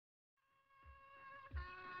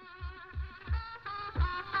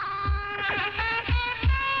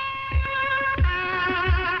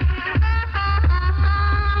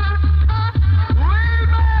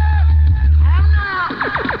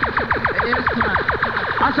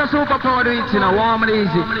That's a superpower to it, you know, warm and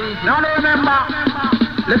easy. Now remember,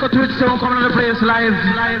 little Twitch sound coming to the place live.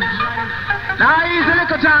 Now easy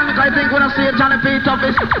little John, because I think when I see Johnny Pete of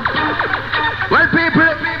this. Well people,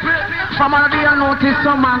 from all day I notice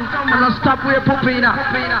some man, and I stop with Pupina.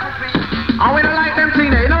 And we don't like them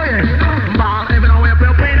things there, you know yeah? But if you don't wear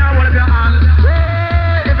Pupina, hold up your hand.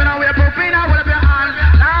 If you don't wear Pupina, hold up your hand.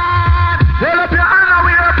 Lord, hold up your hand and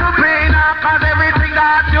wear Pupina, cause everything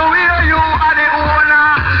that you wear, you are the owner.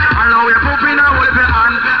 And now we're Pupina, hold up your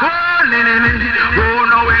hand. Oh,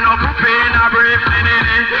 no, we no Pupina, brave,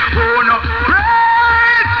 oh, no,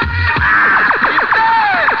 great!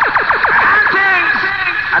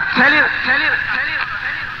 I tell you.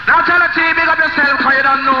 Now tell the team, big up yourself, cause you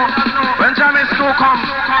don't know. When Jammys crew come,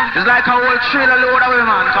 it's like a whole trailer load of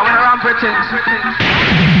women, cause we're around pretty things.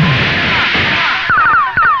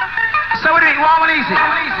 So we do it warm and easy.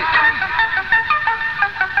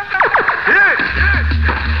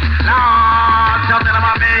 Now, tell them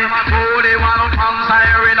about me, who they want to come,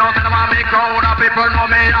 siren, don't tell them about me, crowd of people know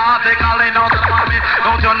me, article, don't tell them about me,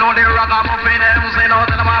 don't you know the ragamuffin, them say, don't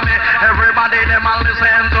tell them about me, everybody, them all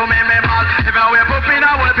listen to me, man. If you know we're pooping,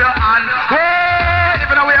 I will up your hand. If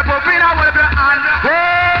you know we're pooping, I will up your hand.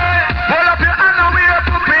 Hold up your hand, now we're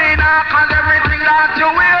pooping, cause everything that you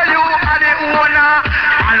wear, you are the owner.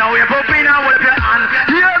 I know we're pooping, I will up your hand.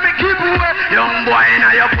 Hear me, keep away. Young boy,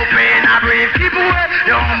 now you're pooping, I breathe, keep away.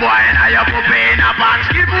 Young boy, now you're pooping, I pants,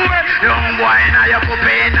 keep away. Young boy, now you're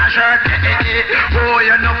pooping, a shirt, oh,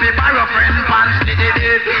 you know me, borrow friend pants,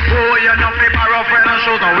 oh, you know me, borrow friend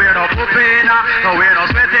shoes, no wear no pooping, no wear no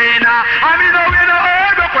sweating, I mean, no wear no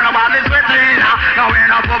herb, no wear no body sweating, no wear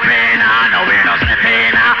no pooping, no wear no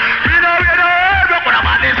sweating, we no wear no herb, no wear no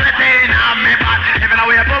body sweating, me bad, if you know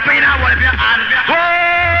wear pooping, hold up your hand,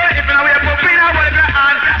 oh, if you know wear pooping, hold up your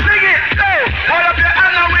hand, sing it, go, hold up your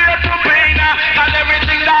hand, no wear pooping, cause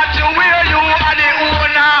everything that you wear, you are the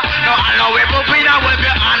owner, no, I know wear pooping, hold up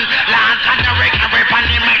your hand, Lance and the Rick, every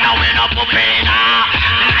pandemic, no wear no pooping, now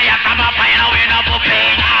you come up, I know wear no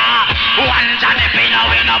pooping, one Johnny P, no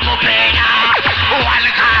wear no pooping, one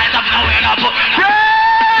card up, no wear no pooping,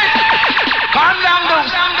 calm down,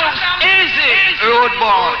 easy, road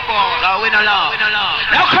boy, now we no laugh,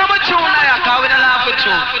 now come a tune, now we no laugh with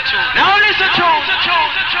tune, now listen tune,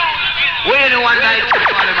 we the one night,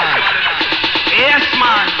 man, yes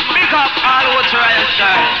man, big up all who try to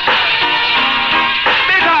style,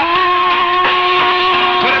 big up,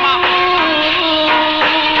 put him up,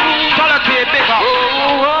 follow to it, big up,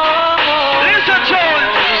 listen tune,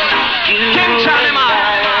 King Charlie man,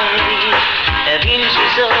 I've been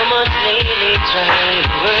through so much lately trying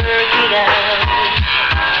to work it out,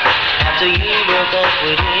 after you broke up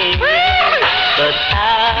with me, but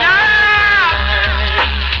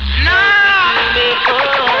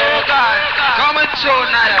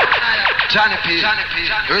Johnny P,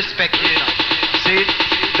 respect you, see,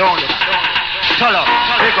 don't do that. TULLO,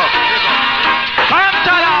 pick up. Come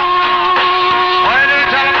TULLO! Why didn't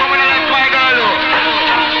TULLO come in like my girl?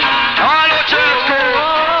 All the church crew,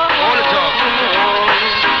 all the talk.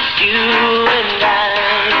 You and I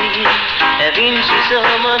have been through so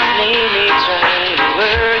much lately trying to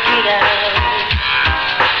work it out,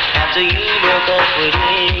 after you broke up with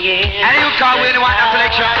me, yeah. And you can't win one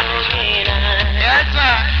affliction. Yes,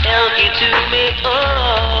 sir. Help you to make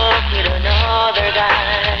up with another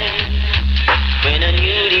guy, when I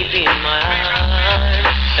knew deep in my heart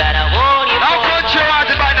that I want you for. Now put your heart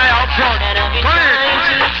by now, up front. And I've been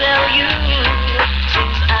trying to tell you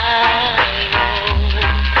since I know,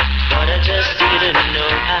 but I just didn't know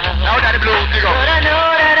how. Now Daddy Blue, you go. But I know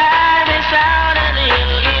that I may sound a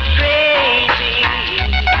little bit crazy,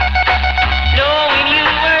 knowing you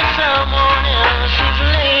were someone else's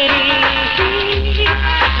lady.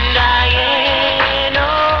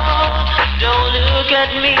 Look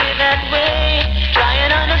at me that way, try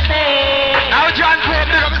and understand. Now John Pope,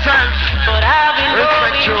 pick up yourself. But I've been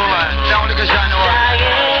respect you, man. Down the Gashano.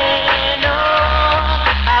 Diana,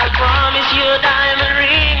 I promise you a diamond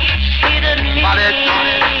ring hidden me.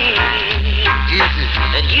 Easy.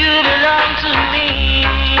 That you belong to me.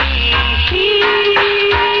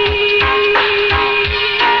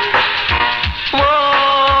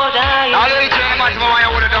 Whoa, Diana. Now let me tell you much more I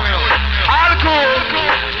would have done here. All cool.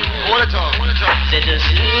 What a talk. Said just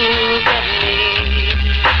look at me.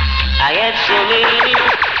 I had so many.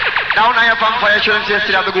 Now you're from fire insurance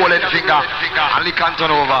yesterday have the golden finger and lick and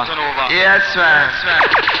turn over. Yes, man.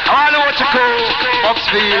 I know what you call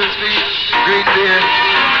Boxfield, Green Bay,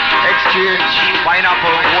 Exchange,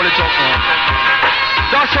 Pineapple, hold it up now.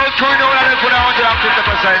 That's how true now that they put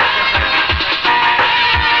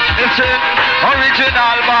 150%. Listen,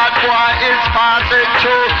 original bad boy is passing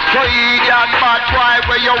through. So Indian bad boy,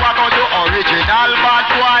 where you are going to original bad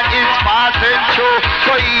boy is passing through.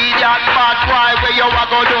 So Indian bad boy, where you are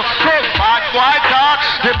going to come. Bad boy talk,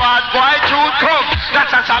 the bad boy truth come.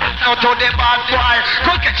 That's a salute to the bad boy.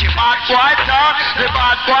 Go get your bad boy talk, the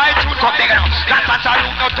bad boy truth come. That's a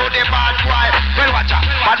salute to the bad boy. Well, watch out,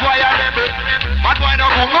 bad boy a rebel. Bad boy no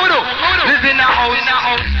go. Live in a house,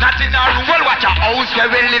 not in a room. Well, watch a house where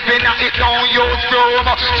we live in. It don't use room.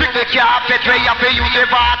 Sweep the carpet where you pay use the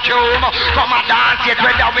bathroom. Come and dance yet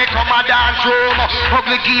whether we come and dance room.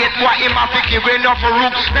 Ugly gate boy him a pick him enough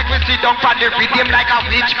room. Make we sit down for the rhythm like a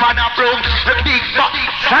bitch pan a broom. A big buck.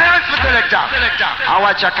 Silence for selector. I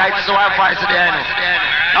watch a kite so I voice the end.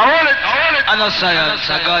 Now hold it. I know science.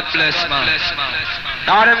 God bless man.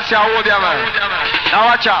 Now them say hold ya man. Now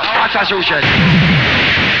watch out. Watch a shoe shed.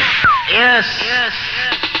 Yes.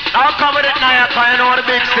 Now come with it now, you know the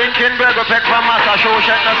big stinking Gregory PECK from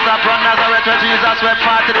Massachusetts. No stop run Nazareth where Jesus wept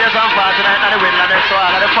 40 days and 40 nights and the wind and the so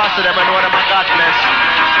all of the fast of them and know them and God bless.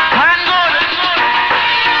 And good.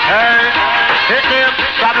 Hey, hit them.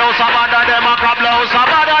 Grab low some under them and grab low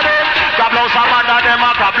some under them. Grab low some under them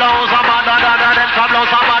and grab low some under them. Grab low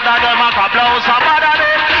some under them and grab low some under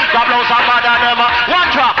them. Grab low some under them.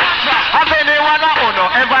 One drop. Have anyone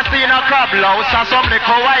ever seen a crab louse or some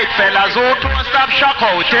little white fellas who don't stop shock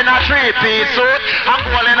out in a 3-piece suit and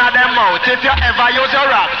calling at them out? If you ever use your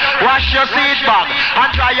rock, wash your seed bag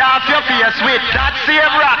and dry off your face with that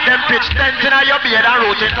same rock. Then pitch tent in your beard and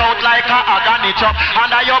root it out like a hog and it up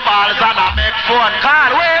under your balls and a make phone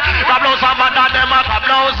call. Wait, crab louse some under them and crab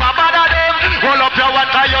louse some under them. Roll up your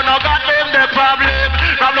water, you know got them the problem.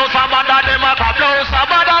 Crab louse some under them and crab louse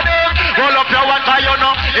some under them. Roll up your water, you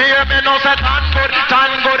know, hear me no say tan good,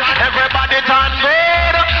 everybody tan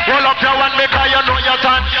good. Roll up your one because you know you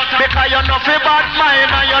tan. Because you know fi bad mind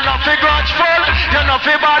and you know fi grudgeful. You know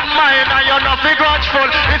fi bad mind and you know fi grudgeful.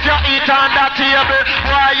 If you eat on that table,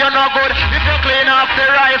 why you no good? If you clean off the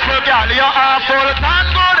rifle, girl, you awful. Tan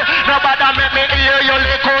good, nobody make me hear you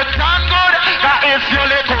lick out. Tan good, cause if you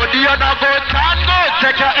lick out, you no good. Tan good,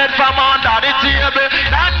 take your head from under the table.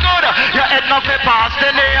 Tan good, your head no fi pass the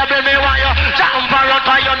neighbor. Me want you jump around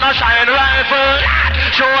cause you no shine rifle.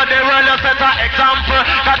 Show the world you set an example.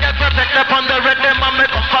 Cause get protected upon the rhythm and me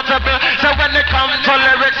comfortable. So when it comes to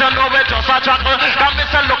lyrics, you know it just a chuckle. Cause me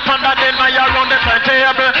say look under the night around the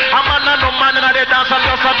turntable. A man and no man in the dance and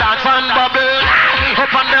just a dance and bubble.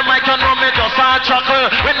 Up on the mic, you know me just a chuckle.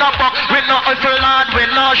 We no buck, we no hustle hard, we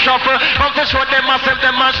no shuffle. Come to show them myself,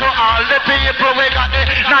 them and show all the people. We got the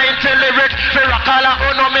 90 lyrics. We rock all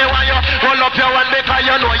a know me when you hold up your one because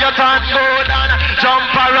you know you turn good and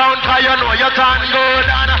jump around cause you know you turn good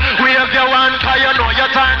and wave your one cause you know you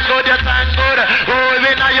turn good, you turn good. Oh,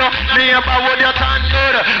 we know your neighborhood, you turn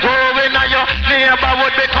good. Oh, we know your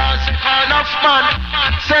neighborhood because enough man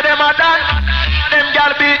say them are done. Them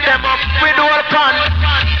gal beat them up with all pan.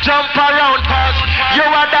 Jump around cause you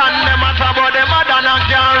are done. Them a talk about them are done and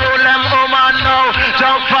can't rule them woman now.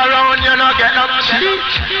 Jump around, you know get up cheap.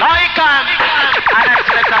 I can't. I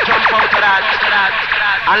expect to jump out of that.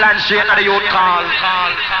 And land straight at the youth call.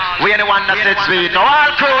 We ain't the one that said sweet. No,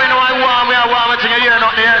 all crew, you know I want, we are warm, you hear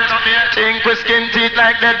nothing yet. Think we skin teeth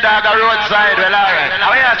like that dog a roadside. Well, alright.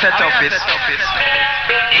 How are you set up this?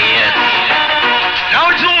 Yes.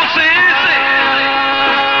 Now, Juicy, easy.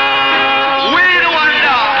 We the one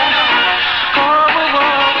now.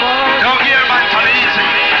 Don't hear man, come easy.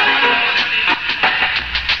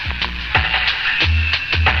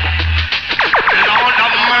 Lord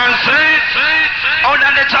of mercy. Out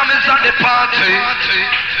of the Jammys and the party.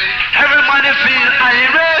 Everybody feel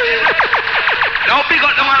IRIE. Now big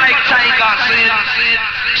up the man like Tiger,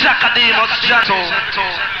 Shaka DEMUS, Jato.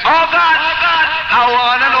 Oh God, I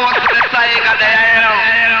wanna know what's the Tiger there.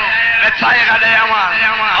 The Tiger there, man.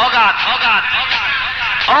 Oh God. Oh God.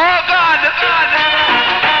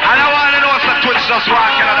 And I wanna know what's the Twitch just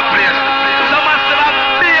walking on the place. Some must have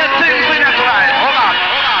big things in it, right? Oh God.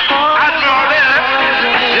 Admiral there.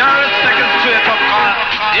 You're second straight up, man.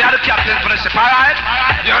 You're the captain for the ship, alright?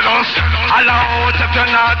 You know, allow out if you're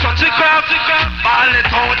not touchy craft. Ball it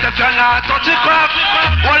out if you're not touchy craft.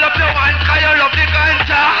 Hold up your wine, cause you love the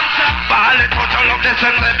ganja. Ball it out, you love the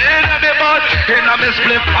sense of in me butt. In a me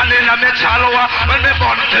split and in a me chaloa. When me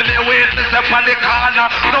bun to me wait, me step on the corner.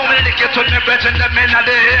 Now me lick it with me breath in the men of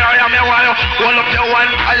the area. Me want you, hold up your wine,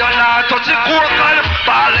 cause you're not touchy cocal.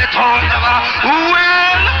 Ball it out, never.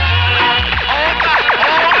 Well, oh God,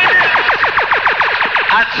 oh yeah.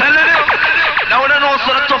 I'm telling you, now they know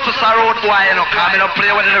so the toughest road boy, you know, coming up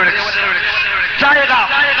play with the lyrics. Tiger.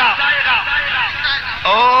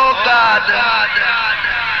 Oh God.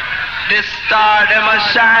 This star, them a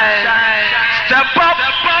shine. Step up.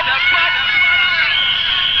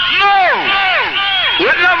 No.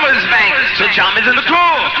 With numbers, bank. So Jammys in the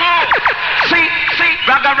crew. See,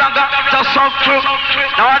 ragga, just so true.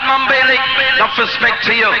 Now, man, Bailey, enough respect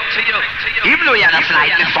to you. Even though you're not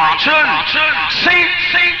slightly fortune. See,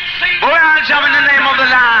 boy, I'm jamming the name of the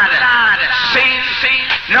Lord. See,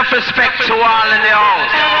 enough respect to all in the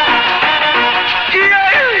house.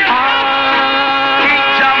 Yeah. King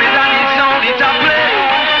Jammys and his sound, it's a play.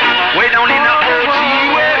 We don't need no OT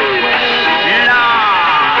way.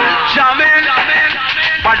 Lord, jamming.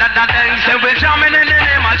 But that say we're jamming in the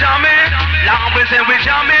name of jamming. Long we say we're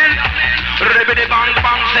jamming. Ribbity bang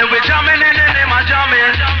bang say we're jamming in the name of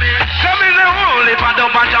jamming. Come in the holy pad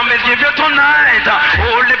up and jamming give you tonight.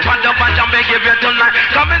 Holy pad up and jamming give you tonight.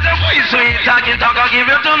 Come in the sweet talking talk give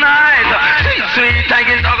you tonight. Sweet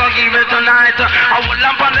talking talk give you tonight. I will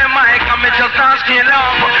lamp on the mic and me just asking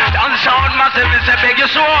up. Don't shout massive it's a big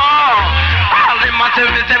show up. All the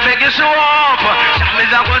massive it's a big show up.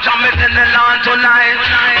 Jammys are going to jam it in the land tonight.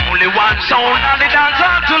 Only one sound on the dance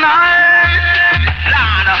hall tonight.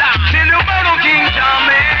 Lord, till you battle King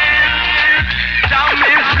Jammys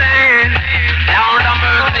playing. Lord of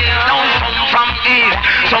mercy, don't come from east,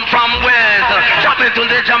 some from west. Jump into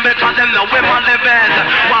the jam because them know we're on the best.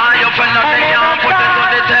 Why you feel nothing can't put it to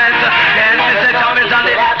the test? Yes, it's the Jammys and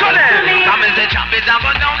the Jammys, the Jammys are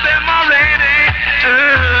going down them already.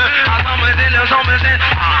 Somebody say,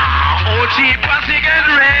 oh cheap pussy get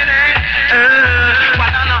ready.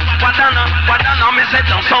 What me say,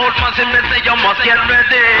 the soul massive me say you must get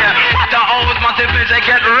ready. What the house massive me say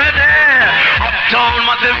get ready. Uptown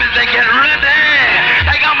massive me say get ready.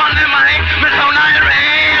 Like I'm on the mic, me sound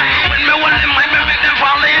IRIE. When me hold the mic, me make them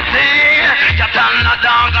fall in tea. Just on a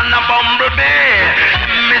dog and a bumblebee.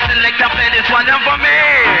 Me select to play this one for me.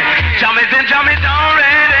 Jammys and Jammys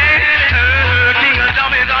already. King of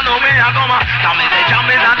Jammys, I know me, I come on. Jammys and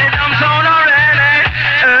Jammys and the damn sound already.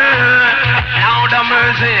 Lord of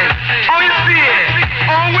mercy. Oh, you see it?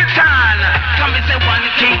 Oh, we turn. Come and say one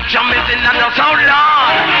King Jammys in and that's how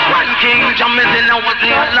long. One King Jammys in and what's the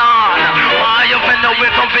Lord. Why you feel no way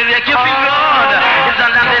come feel like you feel good? It's a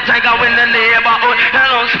land the tiger in the neighborhood.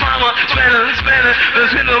 Hello, mama, spinner,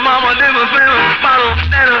 mama, they will spinner, bottle,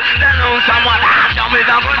 hello, someone. Jammys,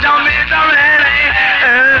 I'm going Jammys already.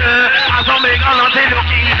 I'm going to make all of the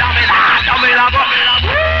King Jammys. Jammys, I'm going.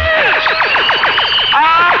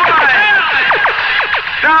 Alright.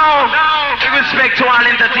 Now, with respect to all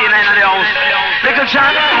entertainers in the house. Little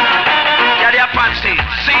John, yeah, the Apache.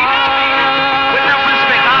 See? With enough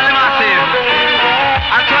respect, all the massive.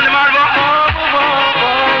 Anthony Marvo.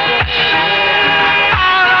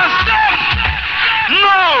 All the stuff.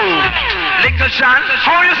 No. Little John,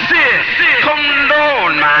 how you see it? Come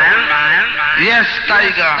down, man. Yes,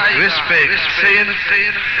 Tiger. Respect.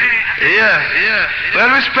 Yeah. Well,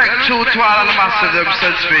 respect to all of the masters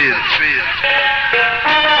themselves, please.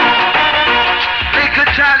 Little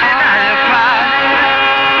Johnny, now you're fine.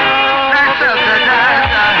 That's up the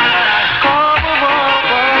dance.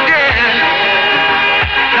 Yeah.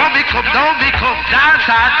 Don't become. Dance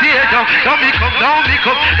out here. Don't become.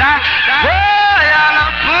 Dance. Boy,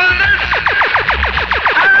 I'll pull this.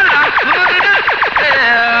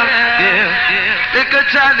 Yeah. Little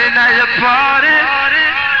Johnny, now you're party.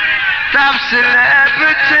 Top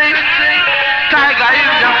celebrity. Tiger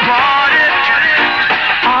in the party.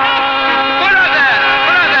 What are that?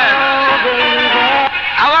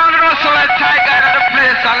 I want to know so that Tiger in the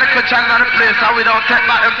place and Little Johnny in the place and we don't take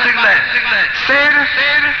back them thing there. See?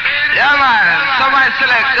 Yeah, man. Somebody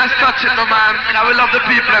select. Just touch it, no, man. I will love the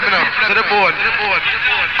people, let me know. To the board.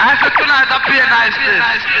 I said tonight I'll pay nice this.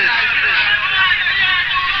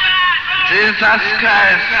 Jesus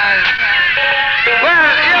Christ. Well,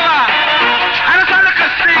 yeah, man. I just want to look a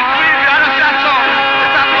sneak preview. I just got some.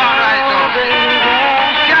 It's not one right now.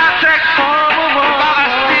 Can't take about a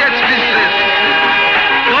stage business.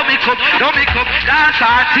 Don't become. That's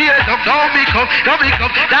our tear. Don't become.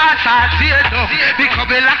 That's our tear.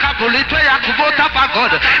 Becoming like a bullet where you could both have a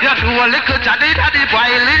gun. You do a little Johnny and the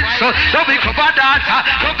violin. So don't become a dancer.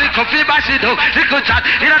 Don't become a machine. Little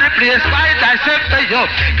Johnny in the place by thyself to you.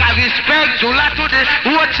 Can respect to the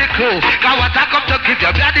watch you crew. Can what I come to give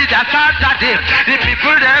you. Bloody just Saturday. The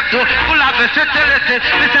people there do full of versatility.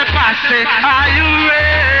 Mr. Passy, are you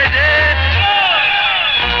ready?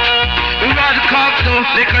 God come to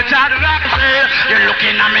little child rock say. You're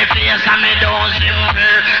looking at me face and me don't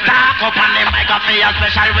simple. Talk up on the mic for your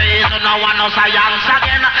special reason. No one no science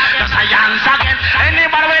again. No science again.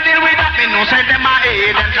 Anybody will deal with that, me no send them a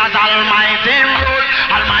aid. Cause Almighty rule.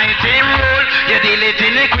 Almighty rule. You deal it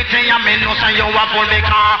iniquity and me no say you a fool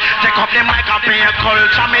because take up the mic and play a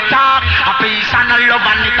culture me talk. A peace and a love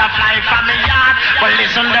and it a fly from me yard. But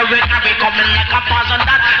listen the way I be coming like a person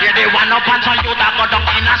that. You the one up and so you that go down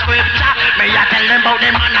in a scripture. Me I tell them about the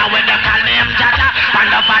man where they call him Jaja. And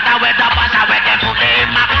the father where the pastor where they put him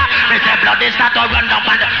Maka. Me say blood is start to run down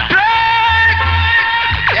and break.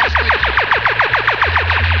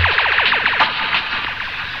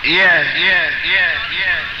 Yes. Yeah.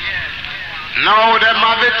 Now them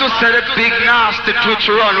have it to say the big nasty twitch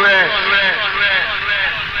runway.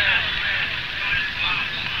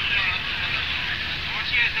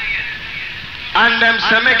 And them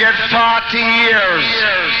say me get 40 years.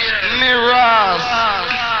 Mirrors.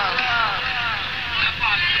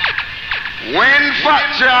 When Fat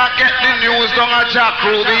Jack get the news down a Jack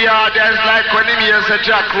Ruby yard, it's like when him hears a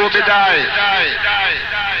Jack Ruby die.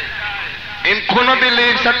 Him couldn't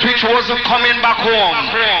believe that Twitch wasn't coming back home.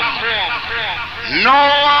 No,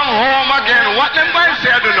 I'm home again. What them guys say,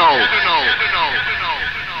 I don't know.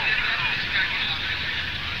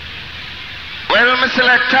 Well, my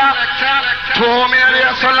selector, told me earlier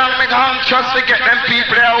so long me can't just forget them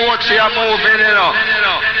people that watch you moving, you know.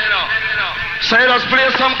 So you just play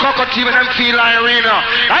some cockatoo and them feel IRIE, you know.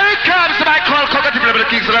 I can't say I call cockatoo, but the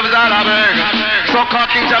Kingston of all I beg. So call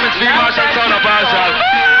King Jammys, Big Marshall, Son of Marshall.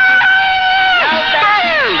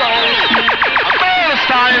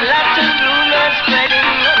 Style.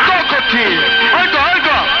 Cockatoo. I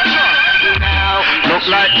go. Look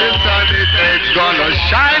like the sun it's gonna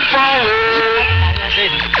shine forward.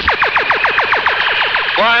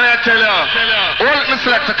 Why I tell you? All me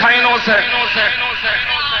selector, can you know say?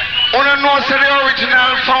 Wanna know say the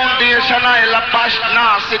original foundation I la bash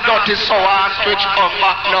nasty dirty sour and Twitch come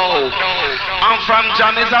back now. I'm from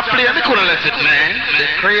Jammys a play, me couldn't let it man.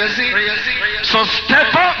 Crazy. So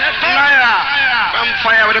step up, Naira. I'm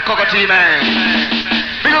fire with the cockatoo man.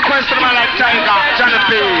 Big question man like Tiger, Johnny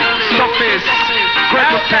P, Toughest,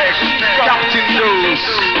 Gregory PECK, Captain Deuce,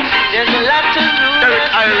 DERRICK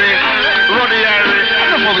IRIE, Roddy IRIE,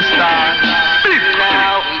 and the movie star.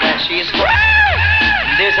 Now that she's gone,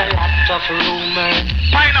 there's a lot of rumors.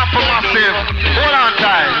 Pineapple Massive, hold on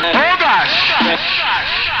tight.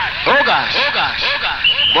 Oh gosh.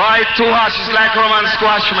 Boy, too harsh is like Roman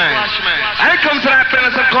squash, man. And it comes to that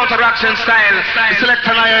business of counteraction style. You select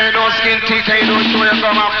an eye, you don't skin teeth, and you don't show your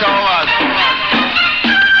gum after hours.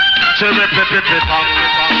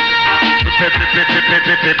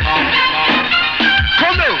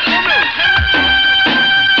 Come now.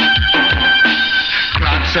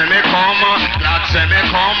 Glad say me come,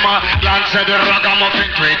 glad say the ragamuffin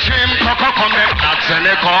twitch him, coco come them. Glad say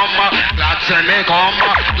me come, glad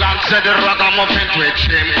say the ragamuffin twitch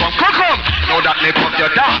him, come. Know that me put your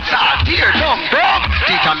dance, dear tongue,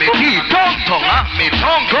 teacher me teeth, tongue, me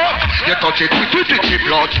tongue, you touch it,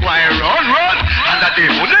 blood, why run, and that the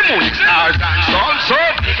moon, stars and sun,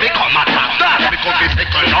 become a top that, because we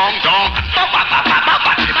take a long,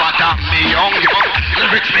 but me young,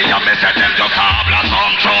 lyrics me, you me say them just have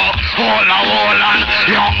blossom, so, hold on,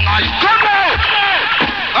 young, come out!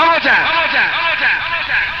 One more time.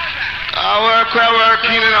 I work,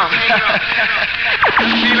 you know.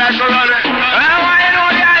 Feel like a runner. I want you to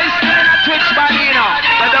know the ice in a Twitch body, you know.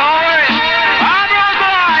 But don't worry. I'm road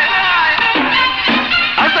boy.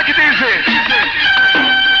 I'll take it easy.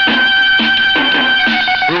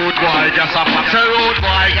 Road boy, just a pass. Road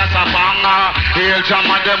boy, just a banger. Hail jam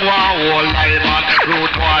and them one whole life, man. Road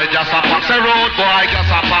boy, just a pass. Road boy, just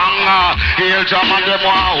a banger. Hail jam and them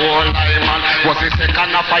one whole life, man. Was the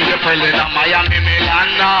second of April in Miami, Milan.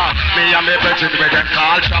 Me and me brethren with them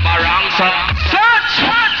called Shabarang. Search.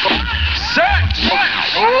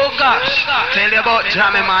 Oh gosh. Tell you about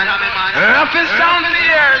Jammy, man. Roughest sound in the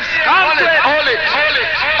ears.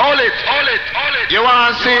 Hold it. You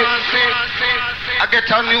want to see? I get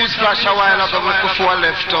a news flash a while ago before I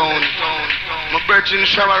left town. My brethren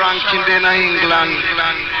Shabarang in England.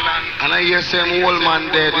 And I hear some old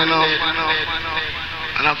man dead, you know.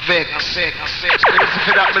 And I vex.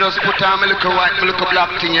 For that, me just put on my little white, my little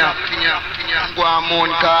black thing here. Go on,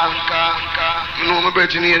 moan, car. You know, my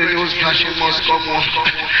brethren hear the news flash, he must come home.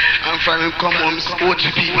 And from him come home,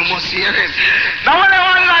 OG people must hear him. Now, when I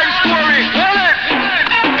want life story, hold it.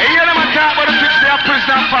 You hear them talk about the Twitch, they are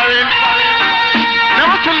prisoner foreign.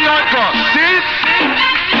 Never tell you how it goes. See?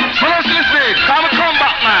 So let's listen. Come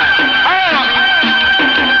back, man.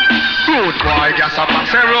 Road boy, just a a bang.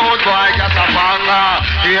 Say road boy just a bang.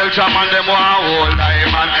 Hail jam and them want hold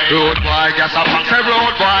diamond. Road boy just a bang. Say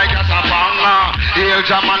road boy just a bang. Hail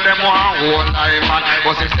jam and them want hold diamond.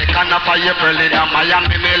 Was the second of April in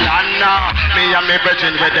Miami, Milan. Me and me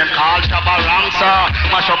virgin with them call Shabaransa.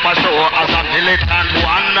 Mash up a show as a militant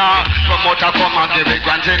one. Promoter come and give it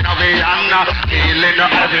grant in a way. Feeling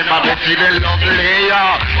everybody feeling lovely.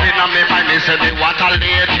 In a me mind me say me want a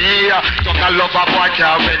lady. Don't a love a boy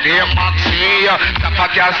carry name Maxi. Tap a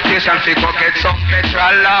gas station fi go get some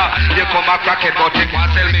petrol. You come a crack it but he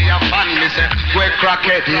want sell me a fan. Me say we crack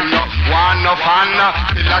it him no one no fan.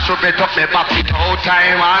 Still I should bet up me back it out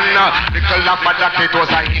time man. Little laugh at that it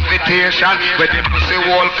was an invitation. Where the pussy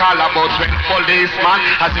wall call about 20 policeman.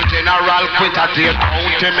 As the general quit at the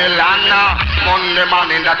county Milan. Monday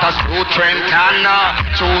morning that a screw Trenton.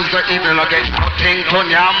 Tuesday evening I get nothing to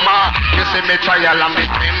nyama. You see me trial and me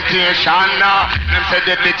temptation. Them say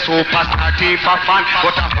the big superstar Tifa fan.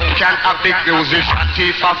 But a who can a big musician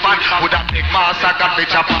Tifa fan? Would a big master got me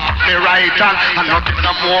chop off me right hand. And nothing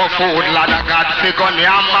no more food lad I got big on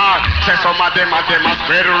nyama. Say some of them a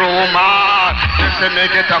spread rumor. Them say me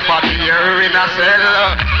get a 40 year in a cell.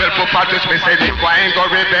 Well Papa just me say the wine go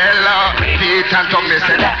rebel. Pete and Tom me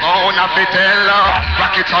say the phone a fitel.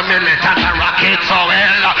 Rockets on me let and rockets so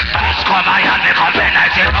well. Just come by and they come when I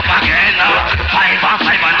take up again. 5 and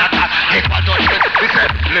 5 and that equal to 10. Me say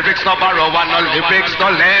lyrics no borrow and no lyrics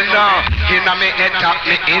no lend. In a me head top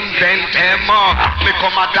me invent them. Me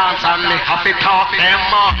come a dance and me happy talk them.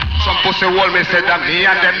 Some pussy wall me say that me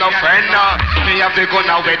and them no friend. Me have the gun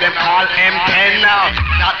now where them call M10.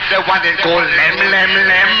 Not the one they call lem.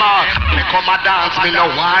 Me come a dance me no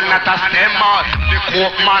one not a stem. The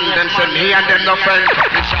coke man them say me and them no friend.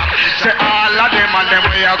 Say all of them and them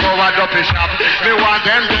we a go a dopey shop. Me want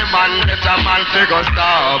them man get a man to go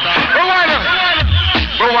stop.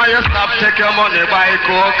 But why you stop take your money buy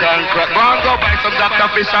coke and crack? Go and go buy some Dr.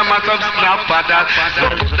 Fisherman some snap for that.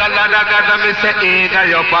 So put the lad of God and me say in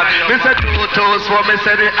your pot. Me say 2 toes for me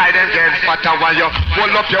say the I don't get fatter while you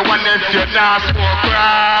pull up your one if you not smoke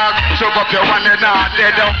crack. Shove up your one and not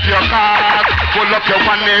dead up your cock. Pull up your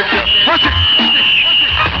one if you what's it?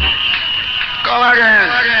 Come again.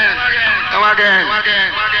 Come again.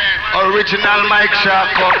 Original Mike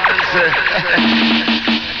Shark come and say.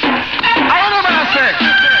 I don't know what I say.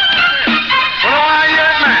 What do I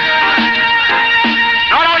hear, man?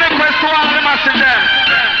 Not only question all of them I see them.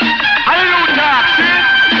 How do you talk, see?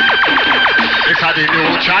 It's a the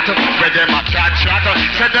new chat, where them a chat.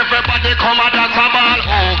 Said everybody come and dance a ball,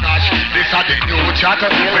 oh gosh. This a the new chat,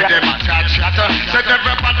 where them a chat. Said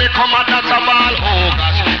everybody come and dance a ball, oh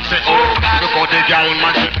gosh. Say oh gosh, look how the girl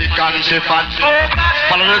man she big and she fat. Oh gosh,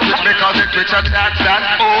 follow the twitch because the twitch a that.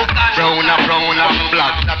 Oh gosh, brown and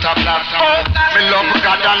black, that a black. Oh gosh, me love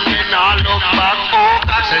God and me nah look back. Oh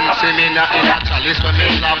gosh, since me nah in a chalice when me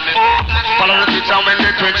laugh. Oh gosh, follow the twitch and when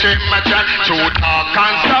the twitch in my chat. True talk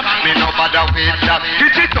can't stop, me no bother with that.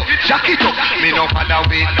 Hit it up, jack it up, me no bother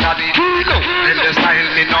with that. TULLO, in the style,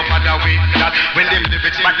 me no bother with that. When them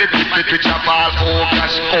lyrics back the twitch a ball. Oh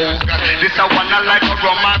gosh, this a one I like a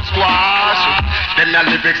romance squash. Them the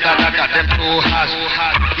lyrics that I got them too harsh.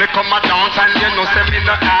 Me come a dance and you know say me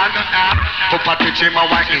no hard. Papa twitch him a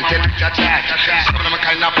white intelligent chat. Some of them are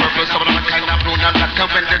kind of purple, some of them are kind of blue. And that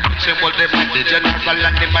when they twitch him, well they might the general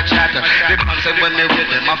and they might chat. They bounce when they with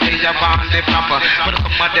them a fire band they proper. But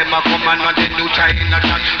some of them are come and they do China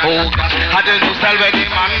chat. Oh gosh, I they do style where the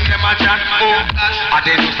man them a chat. Oh gosh, I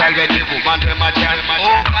they do style where the woman them a chat.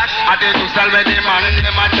 Oh gosh, I they do style where the man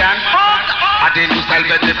them a chat. I they do style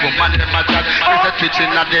where the woman them a chat. Me say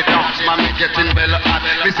twitching at the dance, man me getting well hot.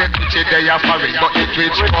 Me say twitching they are foreign, but the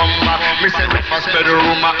twitch come back. Me say me first spread the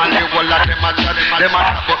rumor and the whole of them a chat. Them a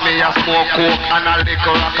but me a smoke coke and a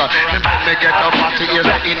liquor rocker. Them make me get up at the ears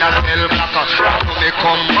in a cell blocker. When me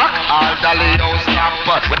come back, all the Leo stop.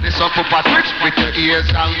 This one put a switch with your ears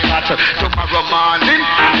and catch. Tomorrow morning,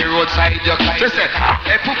 on the roadside you catch. They say,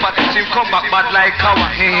 hey Pupa, teach him come back bad like our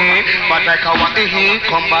bad like our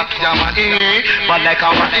come back yama bad like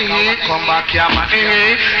our come back yama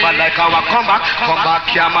bad like our come back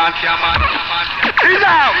yama. He's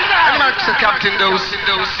out. I'm not the captain those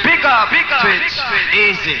bigger twitch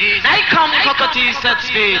easy. I come cockatoo set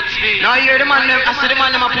speed. Now you hear the man them, I see the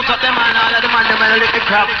man them I put up them and all of the man them and lick the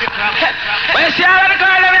crap. When you see all of the girl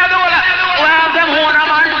them have the whole we have them owner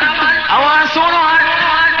man. I want so on.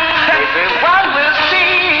 Everyone will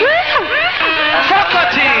see.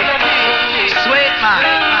 Cockatoo. Sweet man.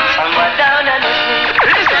 Somewhere down and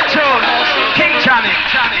listen to King Jammy.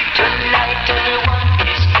 Tonight everyone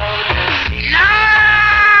is going.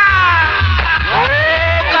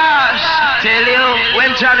 Oh gosh. Tell you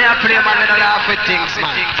when Johnny I play, man, we don't laugh with things,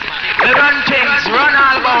 man. We run things, run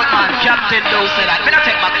all about, man. Captain Doe said that. We don't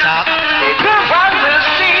take back talk. One will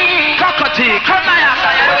see. Cockatoo, come my ass,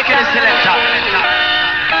 I am making a selector.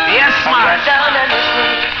 Yes, man.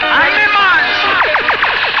 I'm the man.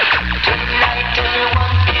 Tonight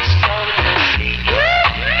everyone is going to sleep.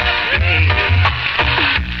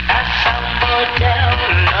 As some more down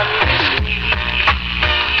on his knees,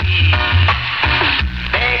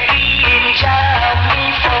 begging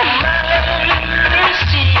Jammy for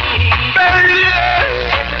mercy.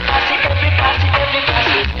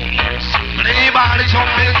 Everybody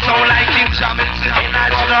jumping so like King Jammys.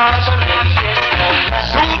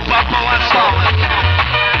 Super power sound.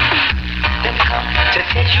 Then come to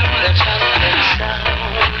take you the champion sound.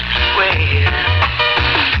 Where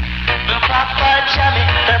the Papa Jammy,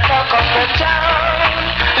 the talk of the town.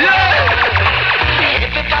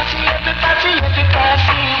 Every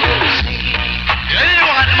party will see.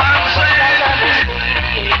 Anyone man say?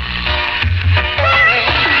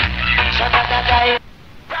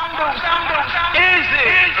 Easy.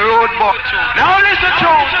 Roadbook. Now listen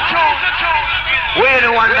to wait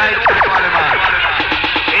one night to the man.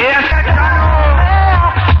 Yes, I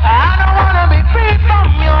don't wanna be free from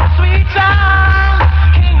your sweet sound.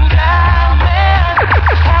 King Jammys,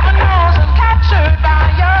 heaven knows I'm captured by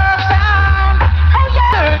your sound. Oh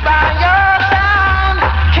yeah, captured by your sound.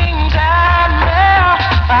 King Jammys,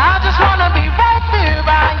 I just wanna be right there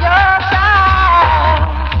by your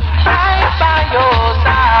sound. Right by your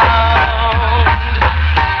sound.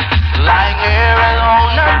 Lying here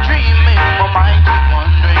alone, I'm dreaming, my mind keep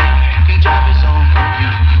wandering. King Jammys on you,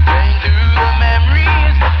 playing through the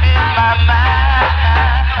memories in my mind.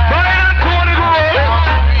 Brian Tony go.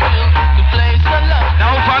 The place of love.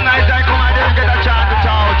 Now for night I come and didn't get a chance to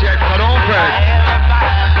talk yet, so don't fret.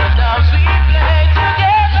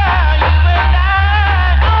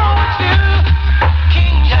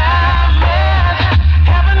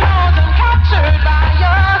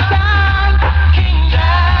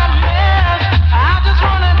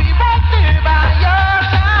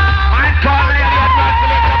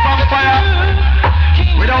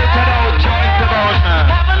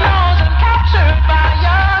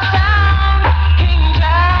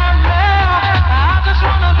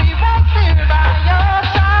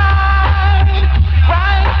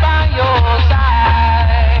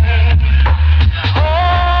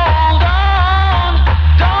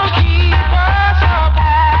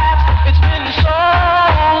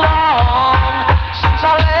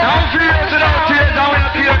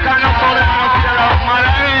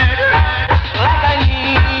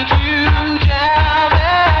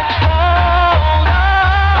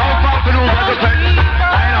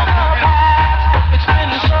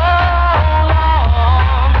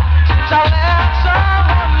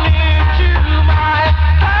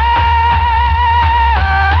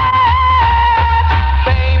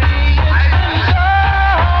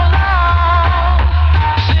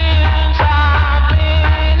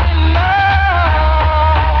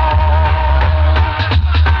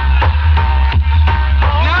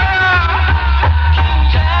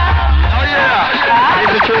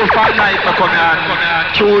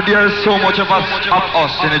 There's so much of us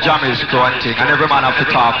in the Jammys crew and thing, and every man have to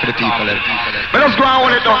talk for the people. But let's go and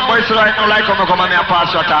hold it down, boys. So right now, like come and me and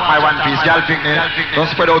pass your talk my one piece. Girl think me,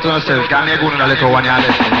 don't spread out on yourself. Can me go in a little one, yeah.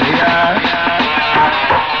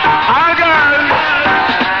 All girls,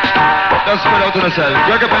 don't spread out on yourself.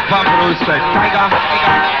 Drag up and pump for respect. Tiger,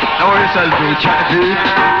 now yourself, dude. Chat it.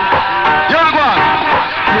 Yo, go on.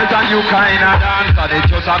 Here's a new kind of dance, and it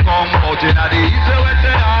just a come out in the easy way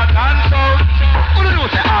to dance out.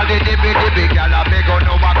 Say all the dibby gyal a beg on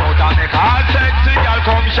no back out and make all sexy gyal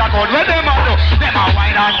come shock out. What them a do? Them a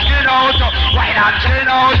wine and skin out, wine and skin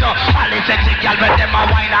out. All the sexy gyal when them a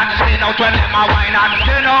wine and skin out, when them a wine and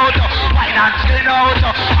skin out, wine and skin out.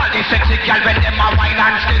 All the sexy gyal when them a wine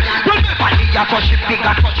and skin. Remember the touch it big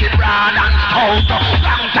and touch it broad and stout.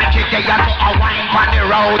 Long time today you to a wine on the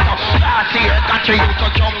road. Last year got you to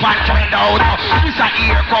jump and trend out. This a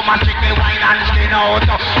year come and stick me wine and skin out.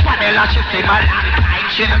 Vanilla she say my long time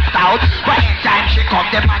she didn't stout. But anytime she come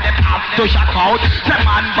them and them have to shock out. The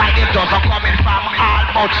man by the dozen coming from all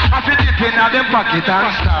mouth. I feel it in them pocket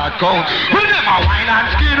and start count. When them a wine and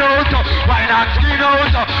skin out, wine and skin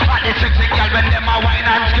out. And the sexy girl when them a wine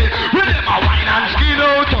and skin. When them a wine and skin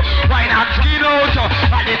out, wine and skin out.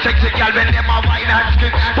 And the sexy girl when them a wine and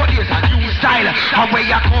skin. But there's a new style and where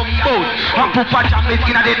you come out. And put a Jammys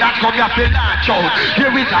in the dance come here for launch out.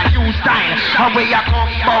 Here is a new style, and where you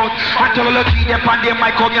come out. And TULLO keep them on the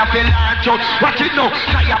mic come here for launch out. What you know?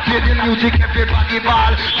 Now you play the music, everybody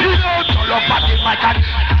ball. You know TULLO on the mic and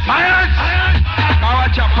science. Now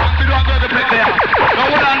watch out, Punk don't go to PECK there. Now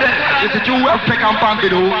what on there? It's a Jew of PECK and Punk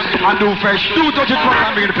do, and do fresh. Do touch it first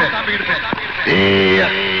and bring the PECK. Yeah.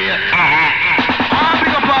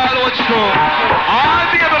 Big up all what's true. All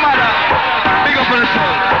big up the mother. Big up for the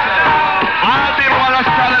soul. All big up all the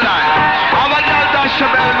style of life. All the girls that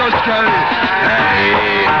should be no scary.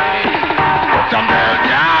 Hey. Some girls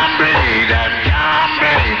can't breathe, them can't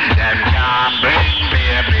breathe, them can't bring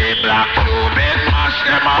baby black to bed, mash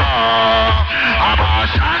them up. A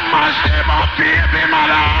mash and mash them up, baby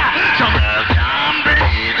mother. Some girls can't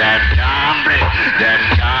breathe, them can't breathe, them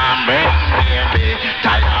can't bring baby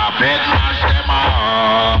tired bed, mash them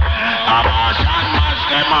up. A mash and mash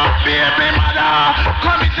them up, baby mother.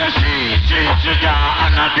 Come into she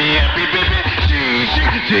can't and a baby, she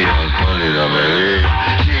just pull it away.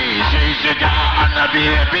 She can't and a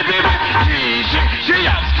baby, she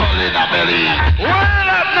just pull it a belly. Well,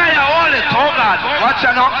 now you hold it, oh God. Watch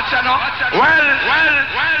you know. Well,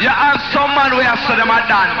 you have some man where you say them are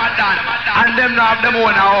done, and them not have them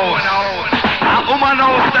own house. A woman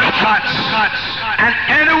house them catch. And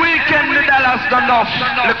any weekend the dollars done off,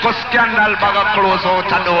 little scandal bag of clothes out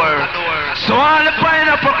the door. So all the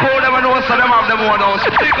pineapple crew them know so them have them own house.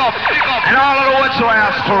 Pick up. And all of the watch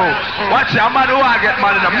wires crew. Watch your man who I get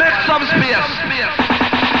mad enough. Make some space.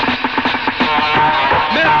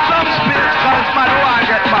 Make some space, cause man who I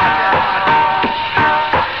get mad.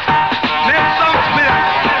 Make some space.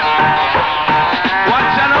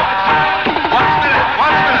 Watch you know.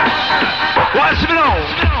 Watch me now.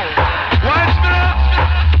 Watch me now.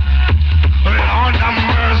 Lord have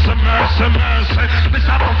mercy.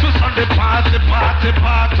 Mr. Buffus on the party.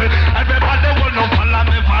 Everybody will know follow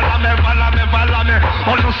me.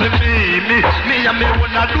 Oh, no see me and me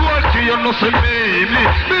wanna do it to you, no see me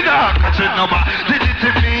not catch it no more. Did it to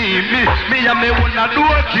me and me wanna do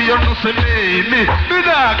it to you, no see me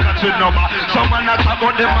not catch it no more. Someone that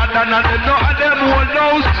about them and they know and them who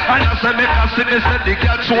knows. And I say me can see me say the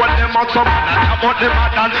girls show them out. Someone that about them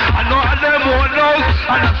and I know and them who knows.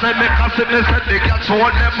 And I say me can see me say the girls show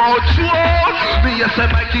them out. Me a say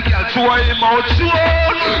Mikey girl show him out.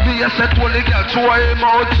 Me a say Tony girl show him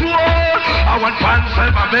out. I want pants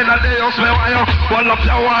and my men and they use me why you wall up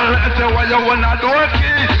your wall and say why you wanna do it.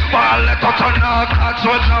 But let us not catch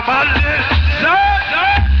what nobody. No.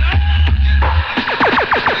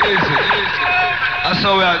 Easy. That's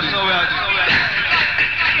how we are doing.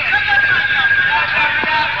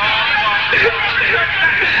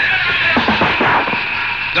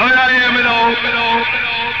 Don't you hear me now?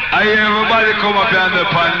 I hear everybody come up here and the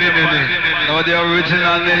pan nini. Now the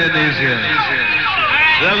original nini is here.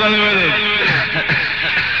 They're going to with it.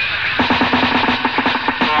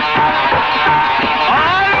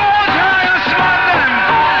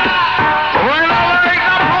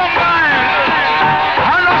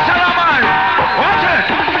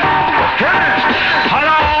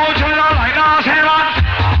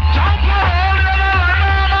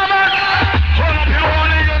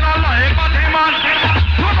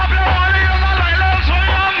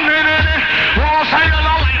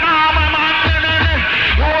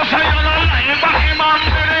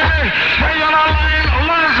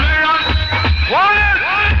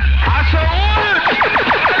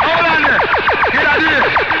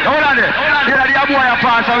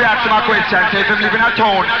 So we ask him a question, say if him live in a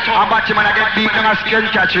town, and batch him and I get beat and a skin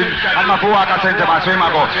catching, and my walk a St. Thomas, where him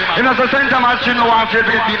a go? You know, so St. Thomas, you know, I'm afraid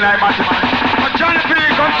to get beat like batch him. But Johnny P,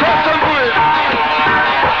 come custom for it.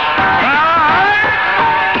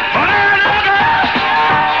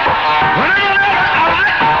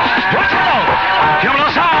 What's it now? Give me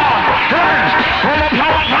the sound. Pull up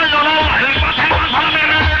your one, pull your low, follow me,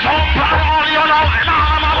 jump around your low,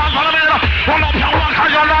 follow me, pull up your one,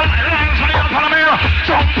 cause your low, follow me,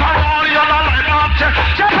 jump around your low,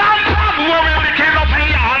 Japan, where will the king of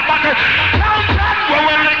Payal, but where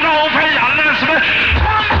will the no Payal, listen,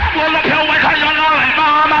 pull up your way, cause your low,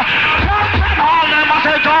 mama, all them must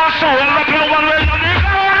say, go, so, pull up your one, will you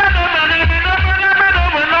go,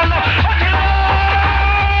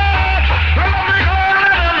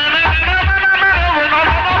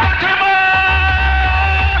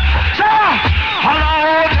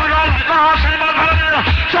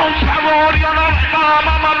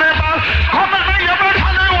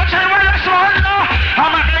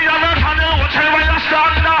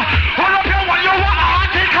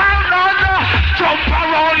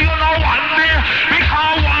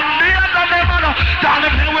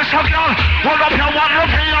 so girl, hold up your one,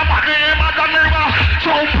 look here, my name, and the neighbor.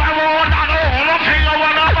 So parole, and hold up here,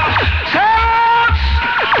 whatever. Sex!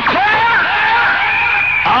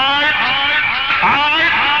 Alright.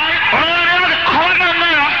 Call them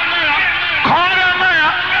there.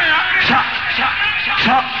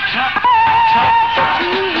 Chop.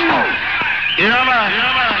 Yeah, man.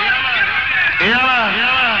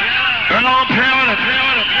 You're not playing with it.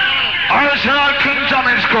 Original King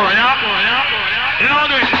Jammys crew, yeah? You know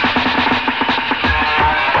this?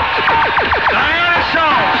 Now hear the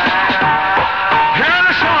song.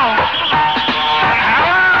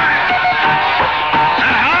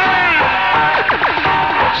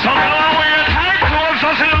 Some of them wear tight clothes,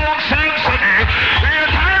 just in long sexy. Wear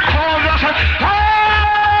tight clothes, just in...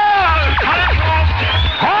 tight clothes.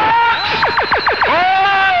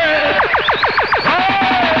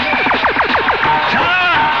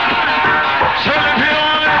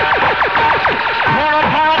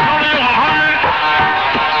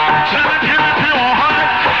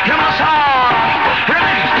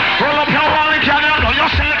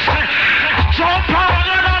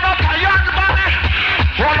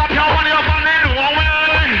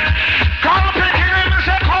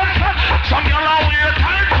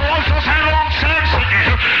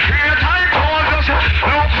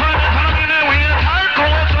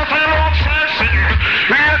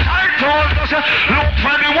 Look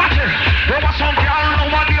for the watching. There was some girl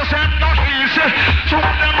nobody said not easy. So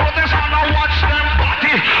when them notice and I watch them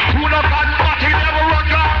body. Who not got body never run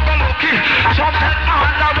down the lucky. Some take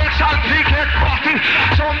underration to get body.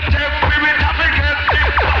 Some take spirit to get the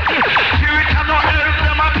body. Spirit cannot help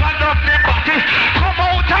them and plant up the body. Come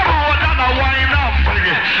out the road and a wine up for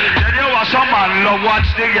you. Then you was some man love watch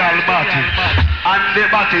the girl body. And the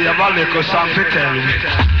body have a little song to tell you.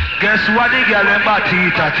 Guess what the girl in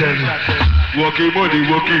body it a tell you? Walking body,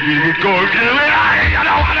 walking baby, go give me I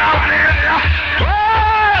don't want to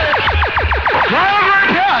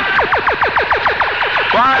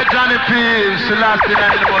why Johnny P. Selassie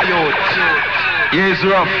and the youth? Yeah, it's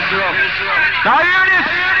rough. Now hear this.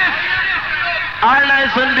 All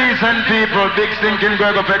nice and decent people, big stinking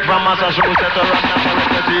Gregory PECK from Massachusetts to run for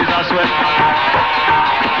refugees as well.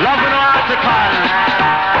 Loving our article.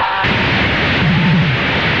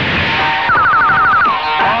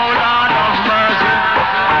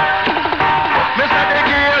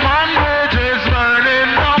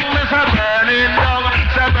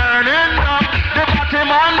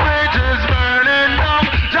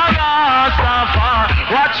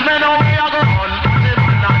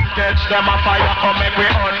 Them a fire come make we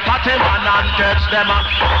on party man and catch them a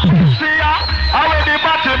see ya already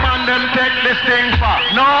party man them take this thing for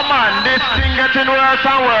no man this thing getting worse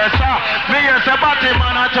and worse me hear say party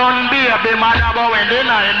man a turn baby mother but when the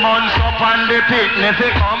 9 months up and the picnic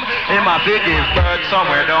he come him a fi give birth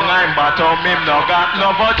somewhere down I'm bottom him no got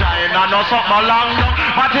no vagina no something long no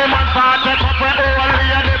party man start take up when all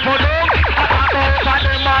lady put up over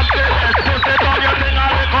them up the best pussy down you think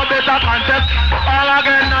a little bit of contest all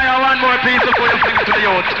again now you want more piece before you think to the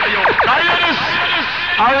youth. Now hear this.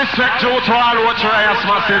 I respect you to all who try as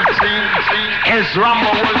massive scene. Is Rambo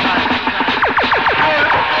all time.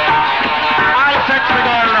 I'll sexy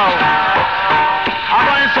girl now. I'm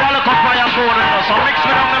going to swallow up fire food now. So mix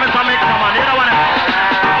me down to Mr. Mix man. You know what?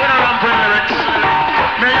 You know ramping lyrics.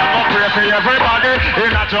 Me a go pray for everybody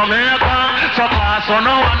in a Jamaica. So pass on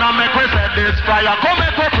no one and make we set this fire. Come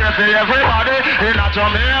make we pray for everybody in a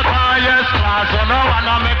Jamaica. Yes, class on no one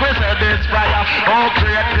and make we set this fire. Oh,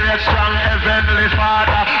 great, strong, heavenly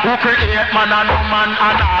Father, who create man and woman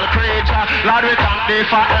and all creature. Lord, we thank thee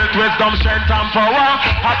for health, wisdom, strength and power.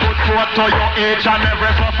 I put forth to your each and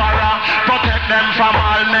every sufferer. Protect them from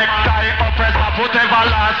all necktie oppressor. Put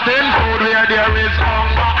everlasting food where there is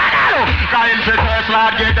hunger. Kind for first,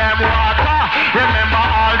 Lord, give them water. Remember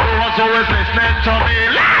all those who is listening to me.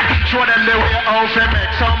 Show them the way how to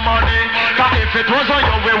make some money. Cause if it was on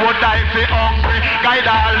you, we would die for hungry. Guide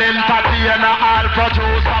all entertainer, all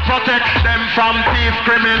producer. Protect them from thief,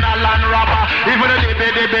 criminal and robber. Even the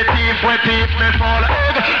dibby thief, we thief me fall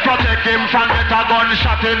egg. Protect him from get a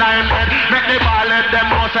gunshot in him head. Make the ball let them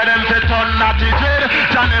know, say them fit on natty dread.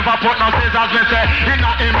 Jah never put no scissors, me say. In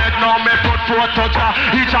a image now, me put forth to Jah.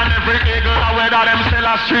 Each and every eagle, whether them sell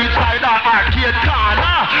a street side or arcade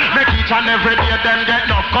corner. Make each and every day them get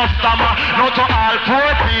no customer. Not to all poor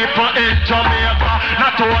people in Jamaica.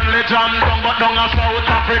 Not only jam down but down in South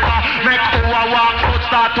Africa. Make who a walk foot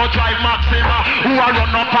start to drive Maxima. Who a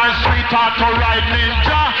run up on street start to ride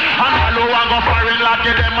Ninja. And all who a go foreign like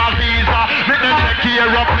give them a visa. Make them take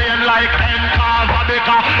aeroplane like Nkava.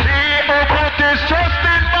 Because he who put his trust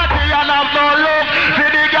in body and have no love. See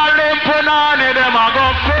the girl them punani them a go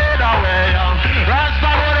free.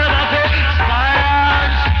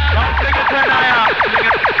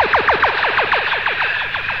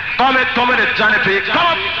 Come with it, Johnny P. Come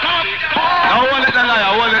up. Now hold it there,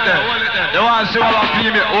 hold it there. You want to see what a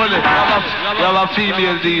female, hold it. We have a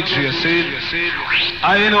female DJ, see?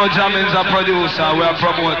 And you know Jammys a producer, we are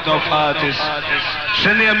promoting of artists.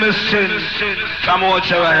 She name is Chin, from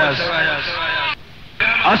Ocherayas.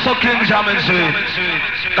 I saw King Jammys say,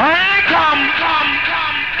 come.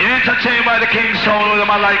 Entertained by the Kingston with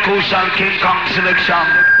my like Ocean King Kong selection.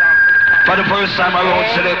 For the first time around,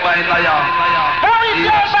 select by Naya. We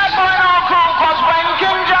tell that boy now come, cause when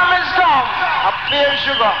King Jammys come, a pure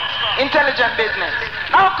sugar, intelligent business.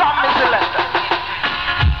 Now come, Mr. Lester.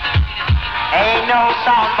 Ain't no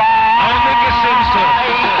sound bar. I'll make it simple.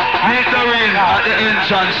 Make the ring at the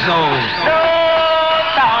entrance now. No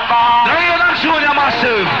sound bar. Now you're not showing your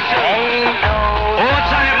massive. Ain't no All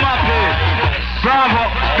time mappy. Bravo,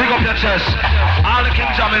 big up your chest. All the King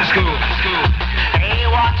Jammys school. Hey,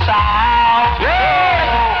 what's out?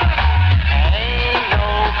 Ain't no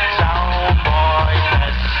sound boy.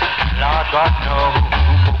 Lord God knows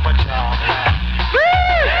who put job.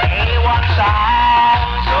 Hey, what's out?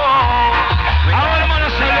 I want to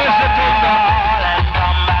say this to and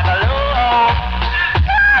come back alone.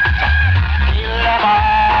 Kill them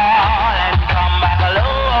all and come back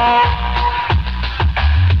alone.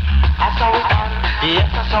 That's how we done. Yes,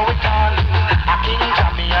 that's how we done. A King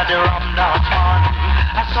Jammy at the rum dance man.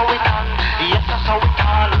 That's how we done. Yes, that's how we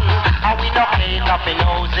done. And we no hate up in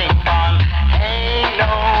housing man. Ain't no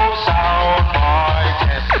sound boy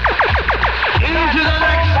test. Into the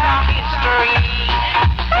next history.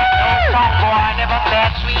 No sound boy never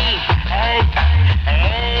catch me. Hey,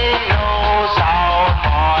 ain't no sound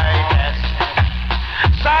boy test.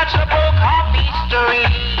 Search the book of history.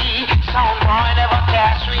 Sound boy never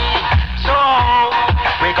catch me. So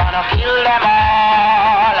we're gonna kill them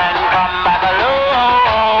all and come back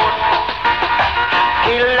alone.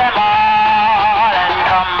 Kill them all and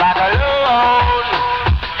come back alone.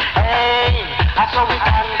 Hey, that's how we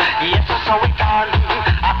done. Yes, that's how we done.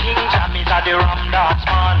 A King Jammys at the rum dance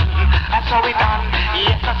man. That's how we done.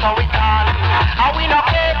 Yes, that's how we done. And we not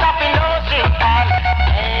get up in those things.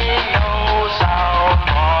 Ain't no sound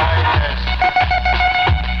boy test.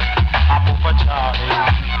 I put for Charlie.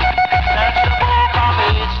 That's the book of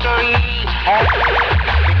history. Hey,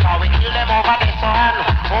 because we kill them over this one.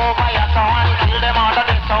 Over your son, kill them under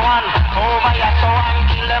this one. Over your son,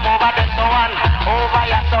 kill them over this one. Over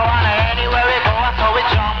your son, anywhere we go, so we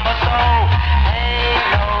jump so. Ain't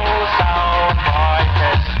no sound boy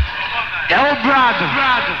test. Yo, Brad,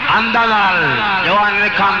 and Donald, you want the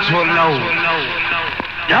control now.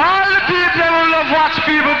 All the people who love watch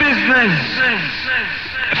people business.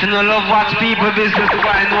 If you don't love watch people business, you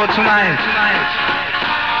gotta know tonight.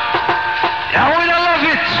 Yeah, we don't love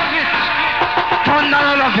it. Thunder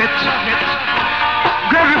don't love it.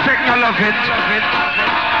 DERRICK don't love it.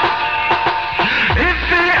 If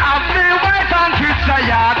we have the white and kids a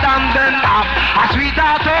yard and then have a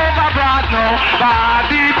sweetheart over broad now,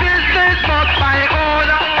 body business not my own.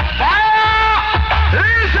 Fire!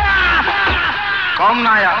 Lisa! Come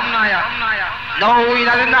Naya. Now in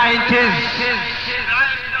the 90s,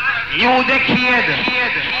 new decade,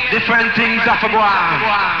 different things have to go on.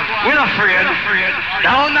 We're not afraid.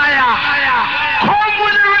 Now Naya, come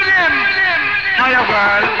with the rhythm. Naya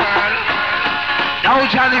girl. Now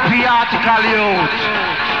Johnny P article youth.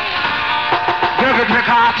 DERRICK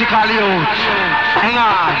article youth. Hang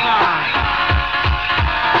on.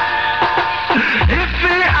 If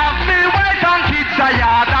we have the white and kids a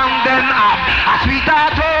yard and then have a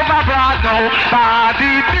sweetheart over broad now,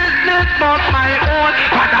 body business not my own.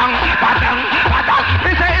 Badang.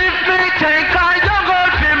 Me say if me take a young girl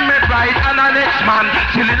for me bride and a next man,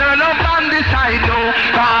 still in her love on the side now,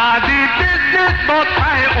 body business not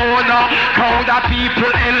my own. Crowd of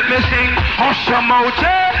people help me sing, hush your mouth,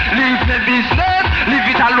 leave me business, leave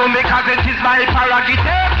it alone because it is my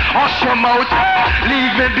prerogative. Hush your mouth,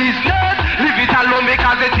 leave me business, leave it alone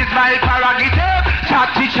because it is my prerogative.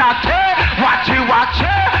 Chatty, watch it,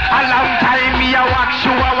 a long time me a watch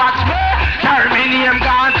you a watch me. Carry me name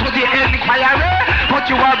gone to the inquiry, but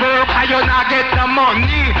you a broke and you not get the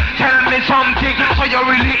money. Tell me something so you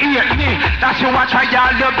really hate me. That you a try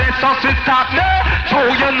all your best so to stop me. So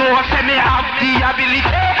you know say me have the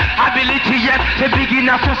ability yet to begin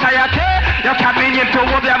a society. You can be name to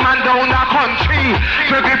move your man down a country.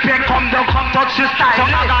 Baby PECK come down, come touch the style. So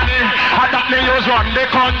agony, that me use run the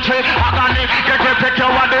country. Agony, Gregory PECK you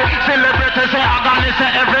want the celebrity. Say agony, say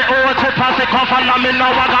every OT pass it come follow me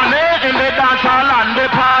now. Agony, in the dance hall and the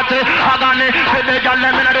party. Agony, for the girl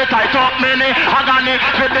them inna the tight up mini. Agony,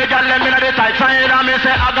 for the girl them inna the tight side of me.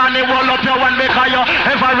 Say agony, roll up your one because you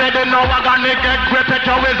ever ready now. Agony, Gregory PECK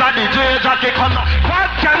you is a DJ jockey come now. What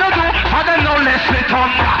can you do for them now? Let's me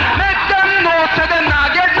thunder. Make them know so they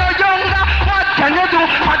not get no younger. What can you do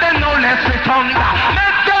for them now? Let's me thunder.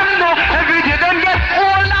 Make them know every day them get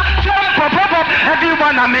older. Jump up, up, up.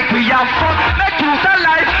 Everyone a make we have fun. Make use of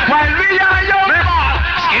life while we are young.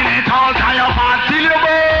 Skin it out and your fat till you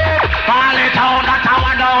burn. Fall it out that I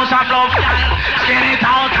want house of love. Skin it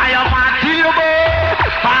out and your fat till you burn.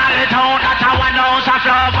 Fall it out that I want house of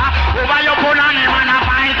love. Over your put on him and a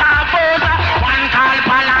fight and force. One call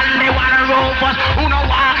Palandi, one Rufus. Who no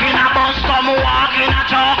walk in a bus, some walk in a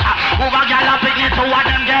truck. Over gyal a picnic to what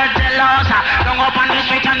them get jealous. Don't up on the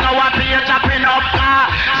street and go up here chopping up car.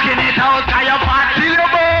 Skin it out and your fat till you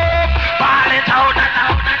burn. Fall it out that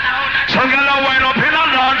I want. Some gyal a wind up in a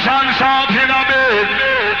dance and stop in a bed.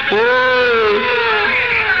 Oh,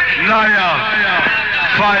 Naya,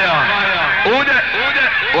 fire. Who the?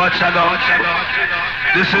 Watch out.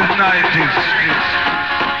 This is 90s.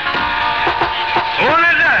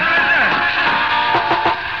 Only there.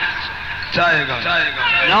 Tiger.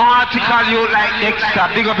 No article you like Dexter.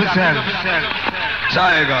 Big up yourself.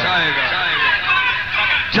 Tiger.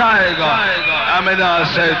 I'm in our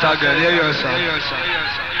say it again. Hear yourself.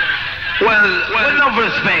 Well, with love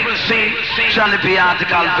respect, see, Johnny P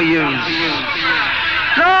article for you.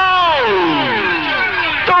 No!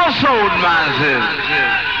 Don't sound massive.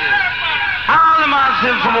 All the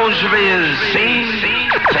massive from Ocean is seen,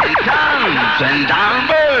 ten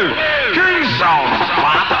down, Kingston,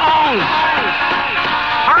 Patons.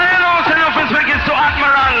 I know self respect is to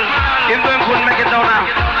Admiral. If they couldn't make it down now.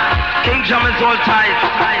 King Jammys all tight.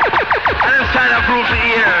 And it's kind of proof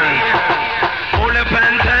here. Hold the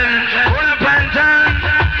pentent, hold the pentent,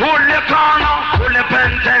 hold the corner, hold the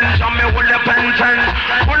pentent, Jammy, hold the pentent,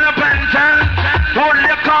 hold the pentent, hold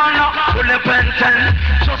the corner, hold the pentent.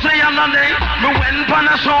 So say another day, me went on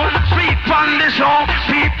a show, street on the show,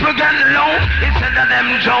 people get low, instead of them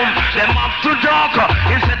jump, them up to dog,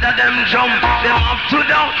 instead of them jump, them up to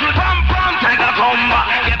dog, pam pam, take a comba,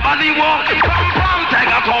 get body walk, pam pam, take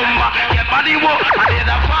a comba, get body walk, I did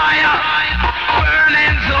a fire,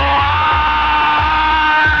 burning so hard.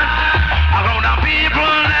 Around the people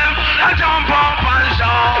them, I jump up and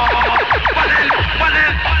shout. But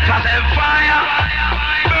then, cause them fire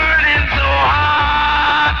burning so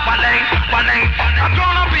hard. But then,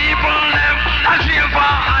 around the people them, I cheer for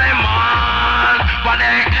I man. But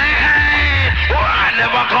then, hey, oh, I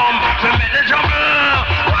never come to make the trouble.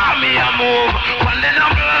 Why me a move, but then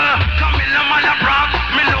I'm come in the man a prop.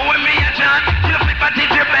 Me know when me a chat, you flip a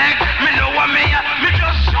teach you back. Me know what me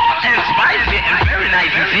just short and spicy and very nice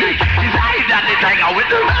to see. It's I that the tiger with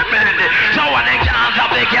the rabbit. So when they can't stop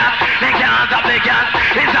the cat, they can't stop the cat.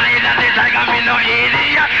 It's I that the tiger, me no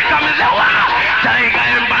idiot. Come and say, wow, tiger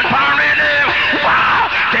in bad parade. Wow,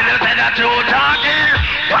 tell you say that you talking.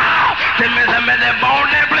 Wow, tell me some of the bone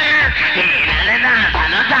they play. Hey, I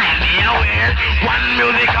no time me away. One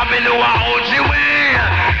music up in the OG way.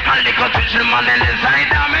 A little twitch man in the side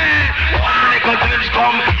of me. One little twitch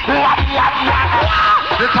come. Wap, wap, wap, wap.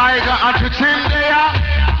 The tiger and twitch in there.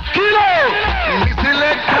 Kilo!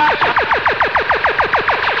 Selector!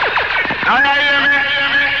 Now you hear me?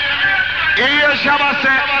 Here Shabba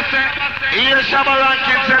say, here Shabba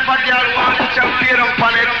ranking say, for girl want to champion up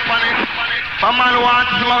on it. For man want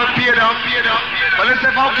to pay them. But let's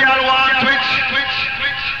say for girl want twitch,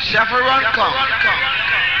 Shabba run come.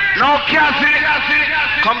 Now Cassie,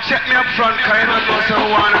 come check me up front, cause you don't know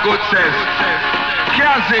someone want good says.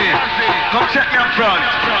 Cassie, come check me up front.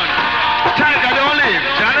 Tiger, don't leave.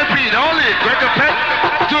 Johnny P, don't leave. Gregory PECK,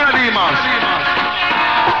 to the DEMUS.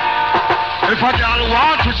 If a girl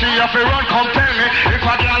want to see you fi run, come tell me. If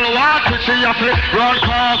a girl want to see you fi run,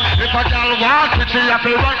 come. If a girl want to see you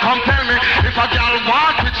fi run, come tell me. If a girl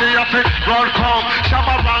want to see you fi run, come.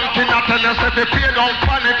 Shabba ranking a tell us if you pay, don't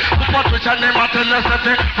panic. Put which a name a tell us if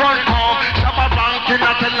you run, come. Shabba ranking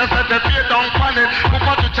a tell us if you pay, don't panic.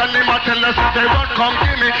 Put which a name a tell us if you run, come.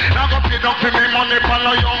 Give me. Now go pay down for me money for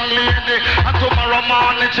a young lady. And tomorrow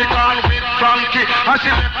morning she gone with Frankie. And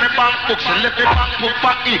she left me bank book, she left me bank book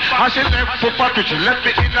for E. And she left Papa to left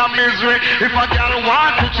me in a misery. If a girl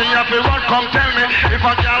want to see you fi run, come tell me. If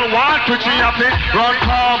a girl want to see you fi run,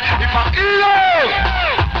 come. If a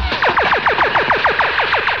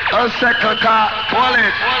A second car, hold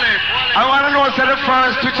it. I want to know, say the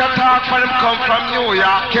first twitch attack for them come from New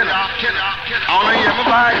York, killer. I want to hear my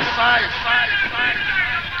voice.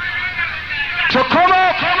 So come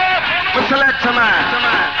up, we select a man.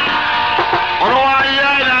 I don't want to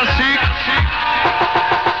hear it and see.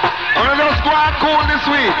 I want to just go out cool this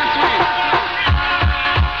week.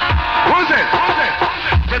 Who's it?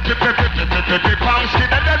 Pamski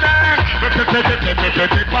da da dang, Pamski da da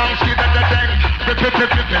dang, Pamski da da dang,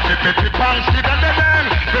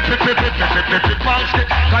 Pamski.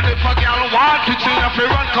 Cause if a girl want to change up,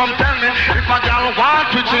 run come tell me. If a girl want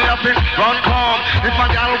to change up, run come. If a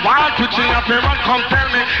girl want to change up, run come tell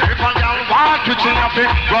me. If a girl want to change up,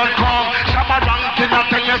 run come. Shabba ranking a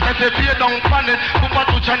tell you say they pay down on it. Pupa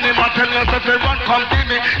to Channy ma tell you say they run come give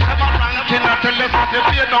me. Shabba ranking a tell you say they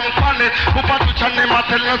pay down on it. Pupa to Channy ma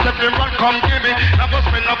tell you say they run come give me. I go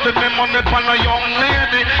spend up with me money on a young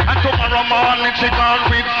lady. And tomorrow morning she gone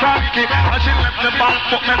with Frankie. And she left the bank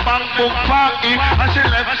book party. And she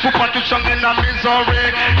left Pupa to Channy in a Missouri.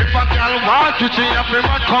 If a girl want to change up,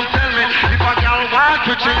 run come tell me. If a girl want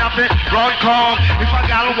to change up, run come. If a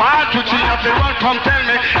girl want to change up, run come tell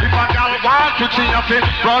me. If a girl want to change up,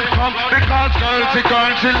 run come. Because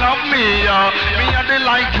girls, she love me. Me and the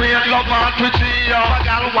lightweight love her to cheer. If a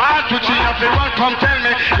girl want to change up, run come tell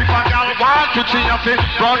me. If a girl want to change up,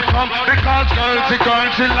 run come. Because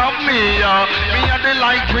girls, she love me. Me and the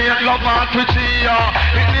lightweight love her to cheer.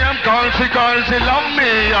 It name girls, she love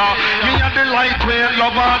me. Me and the lightweight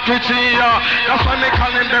love her to cheer. That's why me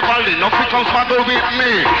call him Beverly. No fi come smuggle with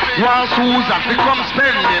me. You and Susan, fi come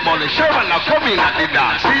spend me money. Sherman, I come in at the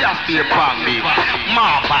dance. See us stay for me.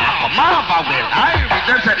 Marva will. IRIE,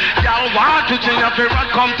 they say, girl want to change up, run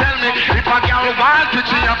come tell me. If a girl want to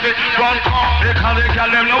change up, run come. Because they tell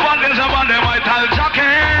them no one is about them I tell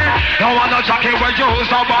jockey. No one a jockey where you use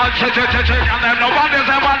the ball. Tell them no one is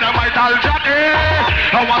about them I tell jockey.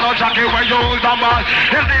 No one a jockey where you use the ball.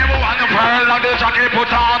 If they want the pearl and the jockey put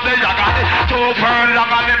on the yagani. Two pearl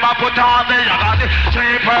and him a put on the yagani.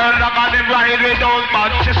 Three pearl and him ride with those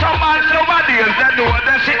bunches. Some man nowadays they know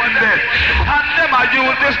they're sitting there. And them a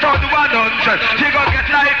use this stud 100. She go get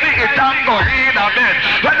like it and go in a bed.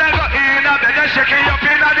 When they go in a bed, they shake it up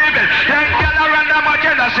in a the bed. Then get around them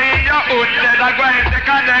again and see your hood. Then I go and take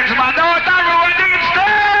a next man out the road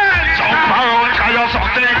instead. Jump around, cause you're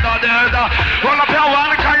something to dead. Roll up your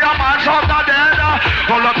one, cause your man something dead.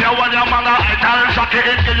 Roll up your one, your man, I tell Jackie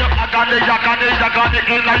into you. I got it in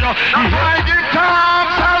you. I give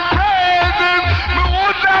thanks and praises. Me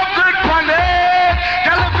would have good money.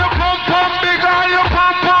 Tell if you pump big and you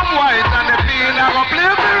pump white. And if you ain't gonna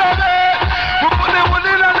play me rubber. We put the wood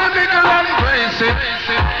in and the nickel and brace it.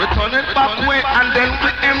 We turn it back way and then we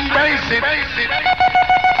embrace it.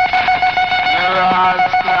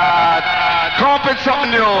 Carpet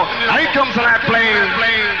something new. And he comes and I play.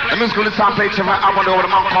 The musical is on page. I want over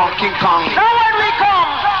the man called King Kong. Now when we come,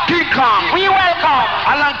 King Kong. we welcome.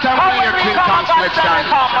 A long time when you King Kong selection.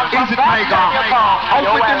 Easy Tiger. Out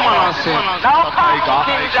with the Marcy. Now come to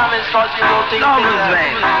King Jammys cause you will think Love is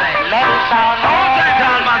vain. Let it sound Don't boy. take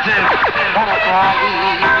down massive.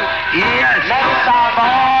 Yes. Let it sound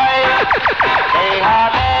boy. They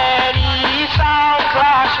have many sound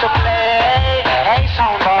clash to play. Hey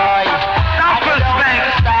sound boy. Not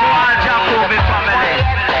respect to our Jacobi family.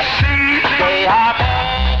 See? They have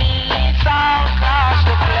many sound clash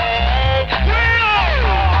to play.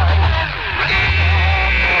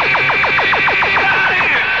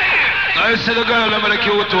 I see the girl over the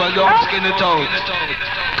cute one, don't skin it out.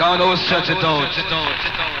 Can't always stretch it out. You When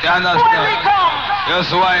we understand? come, Yes,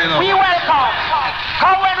 why you know? we welcome.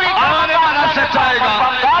 Come when we come. I'm the man that said Tiger.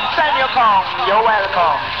 From God send you come, you're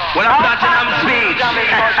welcome. Well, I'm platinum speech. Jammys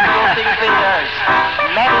cause you will think fingers.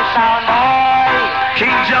 Let it sound boy.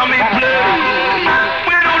 King Jammy play.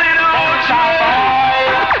 We don't need no Let it sound boy.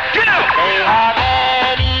 Get out. They have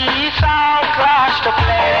any sound clash to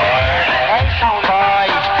play. Hey sound boy.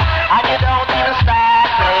 And you don't even start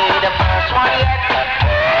play the first one yet.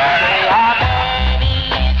 They have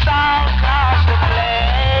any sound clash to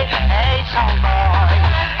play. Hey sound boy.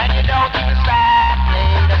 And you don't even start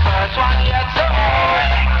play the first one yet. So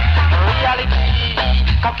reality,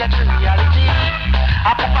 come get your reality.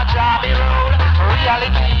 I put my job in road.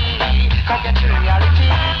 Reality, come get your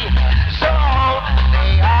reality. So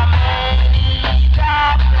they are many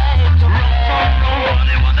job play to play.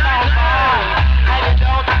 Sound boy. And you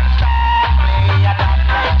don't even start play. I don't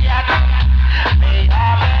play yet. They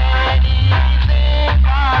are many things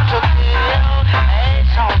to kill. Hey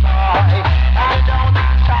sound boy. And you don't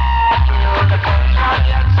even start kill the first one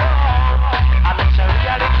yet. So I miss a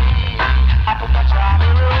reality. I put my job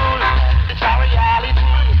in rule. It's a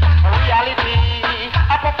reality.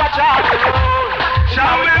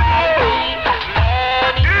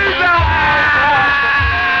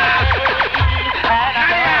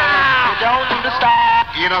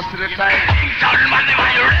 must see the time. Kingston, man, they want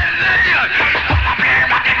you ready. Pull up here,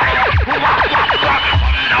 man, they want you. Walk.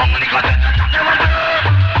 Come down, nigga, they want you.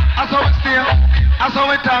 I saw it still. I saw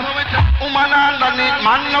it done. Woman underneath,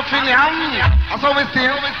 man nothing yam. I saw it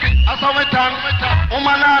still. I saw it done.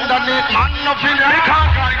 Woman underneath, man nothing yam. They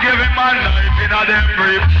can't give him my life in a them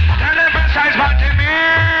brief. Tell them besides what to me.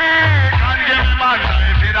 Can't give him my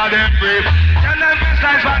life in a them brief. Tell them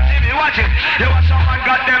besides what to me. Watch it. There was someone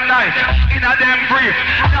got them knife in a them brief.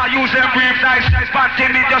 Now use them brief nice but to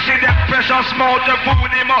me. Just see them precious mouth the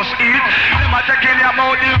food he must eat. Them a taking your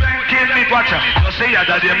mouth, they won't kill me. Watch it. Just say that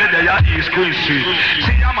they made the East Queen Street.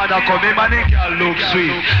 See your mother come in, man, can look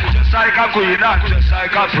sweet. Just like a queen and just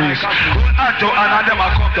like a priest. And to and them a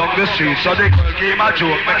come down the street. So the girl gave a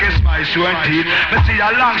joke, make it smile, show and teeth. Me see a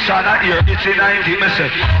long shot of ear, it's in 90. Me say,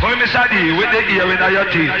 oh, Miss Adi, with the ear in your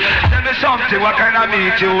teeth. Tell me something, what kind of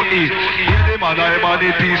meat you eat? Hear the man, I'm on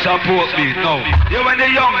the piece of pork meat. No, you when the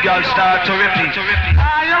young girl start to repeat.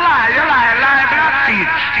 Ah, you lie, black feet.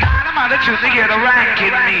 The man that choose to get a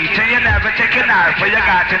ranking meat. And you never take a knife, for you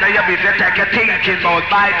got to know your beef, you take a thinking about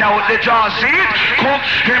bite out the jaw seat. Cook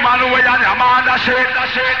him on the way on your man, that's it.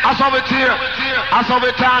 I saw it here. I saw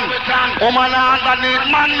it on. Woman underneath,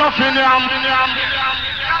 man nothing yam.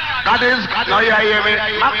 That is, now you hear me?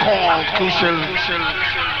 My crucial.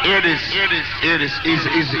 Hear this. Easy.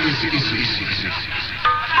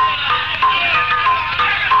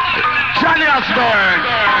 Johnny Osborne.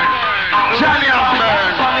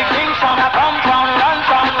 From the Kingston, I come from, run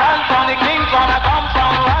from the Kingston, I come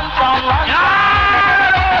from, run from.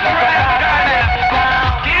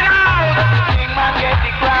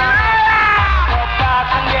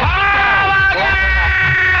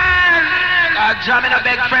 Jamming a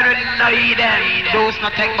big friend with no them. Those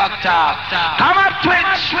not take back talk. Come up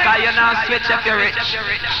Twitch, cause you now switch if you're rich.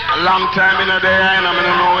 A long time in a day and I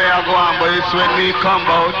don't know where I go on, but it's when me come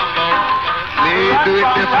out. Me do it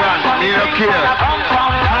different, me don't care.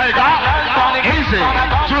 Tiger, easy,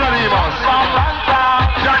 DEMUS,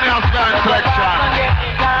 Johnny Osborne selection.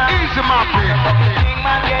 Easy mapping.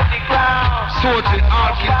 Sort it, all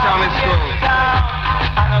keep down its goal.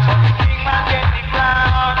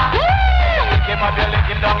 Lick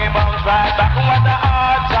him down, he bounce right back on what the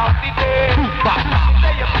odds of the day.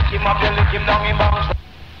 Say you pick him up, you lick him down, he bounce right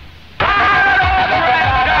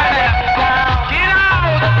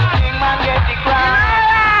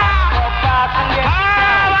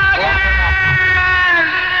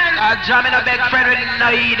Jamming a big friend with no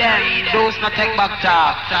them. Those not take back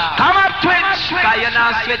talk. Come up Twitch, cause you now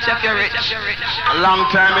switch if you're rich. A long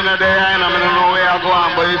time in a day and I don't know where I go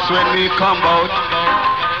on, but it's when me come out.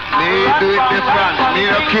 Me do it different, me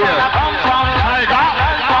don't care. Tiger,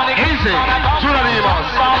 easy, DEMUS,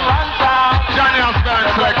 Johnny Osborne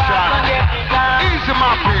selection. Easy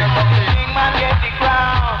mapping.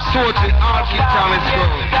 Sort it, all keep down its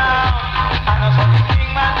goal.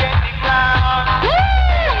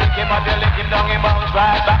 You lick him down, he bounce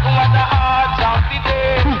right back on what the odds of the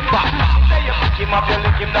day. Say you pick him up, you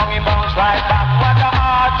lick him down, he bounce right back on what the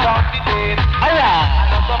odds of the day. I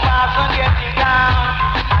know some person get him down.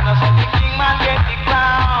 I know some the king man get the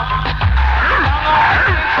crown. Long as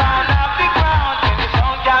the sound of the ground, then the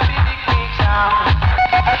sound can be the king sound.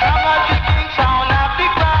 As long as the king sound of the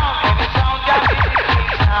ground, then the sound can be the king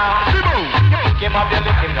sound. You pick him up, you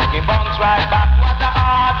lick him down, he bounce right back on what the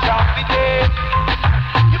odds of the day.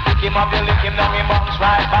 Pick him up, you lick him down, he bounce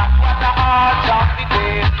right back. What the odds of the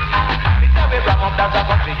day? We say we bring up that's a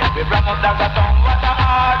country, and we bring up that's a town. What the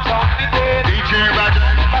odds of the day? DJ Roger.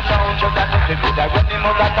 My sound just that the people that run him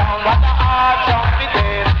over town. What the odds of the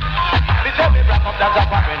day? We say we bring up that's a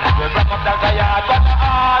foreign, and we bring up that's a yard. What the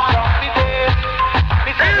odds of the day?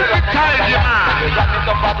 We say we bring up that's a yard, we bring it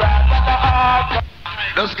up a brand. What the odds of the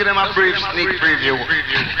day? Let's give them a brief sneak preview.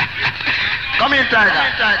 Come in, Tiger.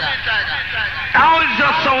 Now it's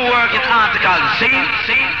just some work in articles, see?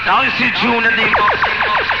 Now you see June and DEMUS.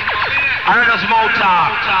 Another small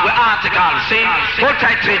talk with articles, see? Hold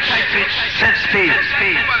tight Twitch, set speed.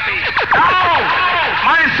 Now,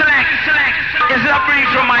 my select is a brief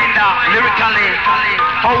reminder, lyrically,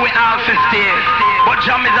 how we are 15. But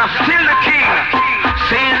Jammys are still the king.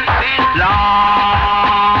 See?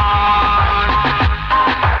 Lord.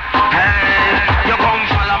 Hey, you come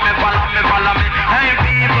follow me. Hey,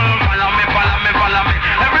 people, follow me.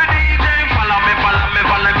 Every DJ, follow me.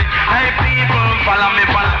 Hey, people, follow me.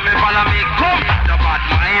 Come, no bad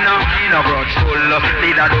minor, no grudgeful,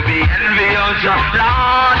 neither to be envious.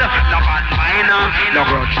 Lord, no bad minor, no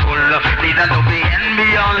grudgeful, neither to be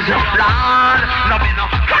envious. Lord, no be no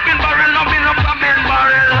crabbing barrel, no be no crabbing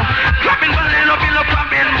barrel. Crabbing barrel, no be no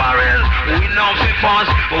crabbing barrel. We know fi fuss,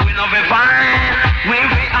 but we know fi fight. We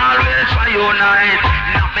fi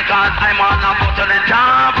cause I'm on a foot to the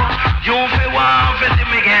top. You feel one for see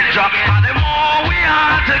me get dropped. And the more we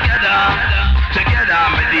are together,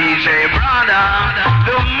 my DJ brother,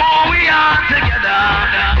 the more we are together,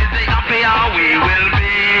 is the happier we will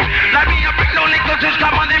be. Let me bring no little twist,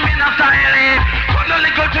 come on, them in a style. Put no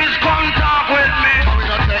little twist, come talk with me. Me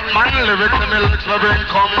not take man lyrics, the lyrics no bring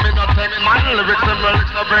come. Me not take man lyrics, the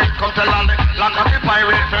lyrics no bring come. Tell all the like a the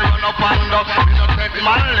pirate for run up and up. Me not take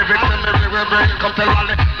man lyrics, the lyrics no bring come. Tell all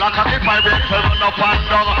the like a the pirate for run up and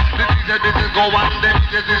down. The DJ this is go and the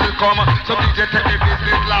DJ this is come. So DJ take the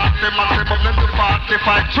business last the maximum them to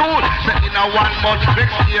 45 tune. Say in a 1 month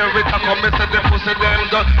next year it a come. Me say the pussy them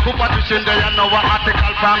done. Who partition there you know a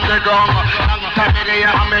article from the ground. Long time me there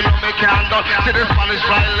and me know me can't done. See the Spanish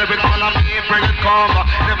fly lyrics when I'm here bring it come.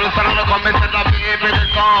 Devil son of the come me say that me bring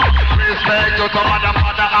it come. Respect to some other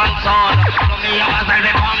father and son. From the young as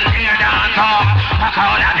they come here dance on. Back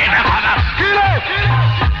out and they come up. Kill it!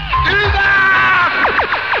 Jesus!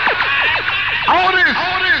 All this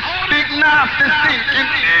big nasty thing in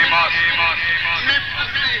DEMUS.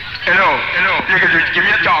 Hello, you can just give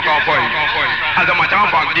me a talk off boy. As a matter of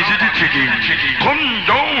fact, this is the chicken. Come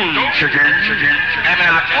down, chicken.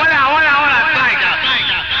 Hold on, tiger.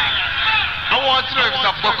 I want to know if it's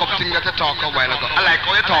a buck up thing that you talked a while ago. I like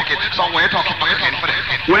how you talk it, so when you talk it back again for them.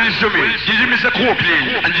 Well, listen to me. This is Mr.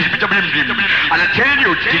 Copeland, and this is Mr. Blim Blim. And I tell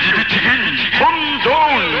you, this is the chicken. Come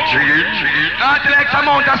down, chicken. Not the next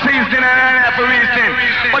amount of seasoning and for reason.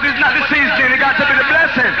 But it's not the seasoning, it got to be the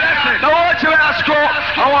blessing. Now what you ask for,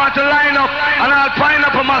 I want to line up, and I'll find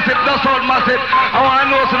up a massive, that's all massive. I want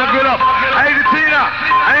to know some good up. I need the Tina,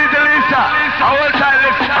 I need the Lisa. I will try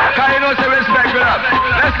this, because you know some respect good up.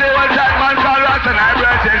 Let's say one time, man. And I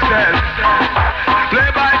brought himself. Play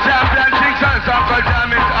by champion Kingston, song called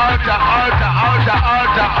Jammys, Outer.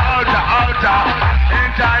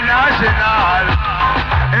 International.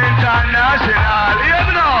 You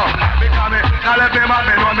know, because I left me my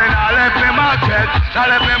woman, I left me my chest. I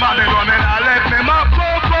left me my woman, I left me my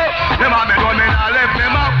popo. The my woman, I left me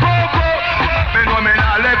my popo. Me woman,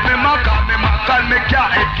 I left me my car, me can't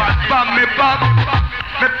hit back, me back.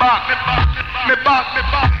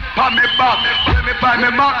 Pan me back, when me buy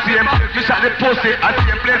me mark, same place, me shot the pussy, and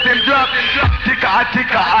same place him drop. Ticka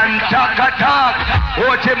and talk.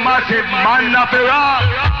 Watch him massive, man of the rock.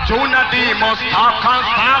 Junior DEMUS talk and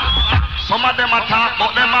stop. Some of them a talk,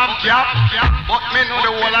 but them have gap. But me know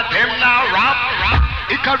the whole of them now rap.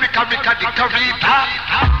 Ricka, dickarita.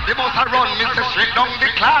 They must have run me say straight down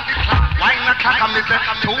the clock. 1 o'clock and me say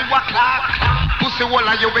 2 o'clock. Pussy wall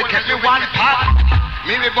and you will get me 1 pack.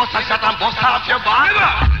 Me we bust a shot and bust off your back.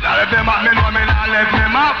 Now let them up, me know me, now let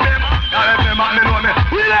them up him. Now let them up, me know me.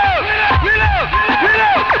 We love.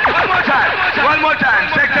 One more time.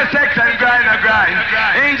 Sex and grind.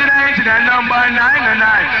 Engine and number 9.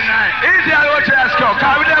 Easy all what you ask for.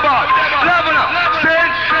 Carry the ball. Love enough. Say,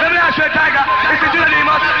 let me ask you a tiger. It's a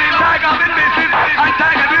DEMUS. Tiger in business. And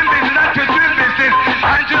tiger doing business. And twist doing business.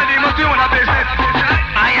 And DEMUS doing a business.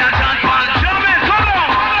 I am John Paul. Jammys, come on.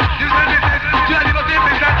 This is business. DEMUS doing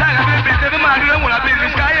business. Tiger doing business. Every man doing one a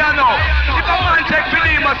business. Guy, you know. If I want to check for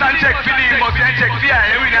DEMUS and check for DEMUS and check for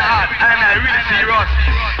I really hard. And I really serious.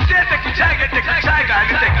 Say take the tiger and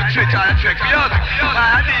take the switch and check for yours.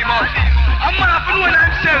 DEMUS. I'm not for knowing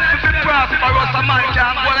himself to be proud if I was a man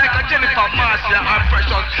can't go like a Jennifer Marcia and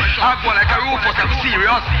Precious. I'm going like a Rufus, I'm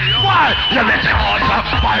serious. Why? You bet the boss up.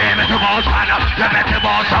 Why you bet the boss man up? You bet the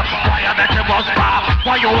boss up. Why you bet the boss pop?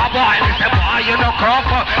 Why you a boy? Me say boy you no crop.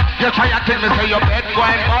 You try to tell me say your bed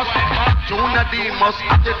going bust. Junior DEMUS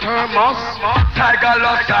at the thermos. Tiger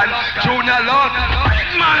lost and Junior lost. Big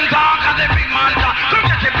man talk and the big man talk. Look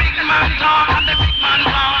at the big man talk and the big man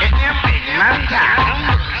talk. It's a big man talk.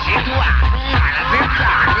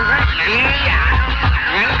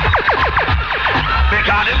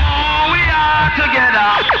 Because the more we are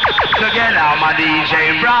together, my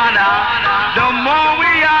DJ brother, the more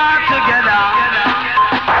we are together.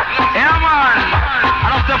 Yeah, man,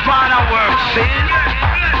 enough to find our work, see?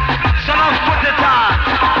 So now put it on.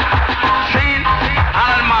 See?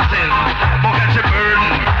 All massive, bucket your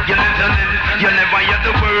burden, you're listening, you never hear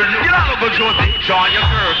the burden. You don't go Josie, join your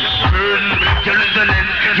burden, you're listening,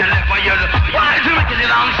 you never hear the. Why is it making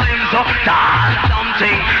it on slim so? Dance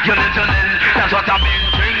something, you're listening, that's what I've been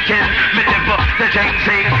drinking. Me tip the drink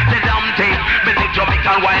sing, the damn thing, me tip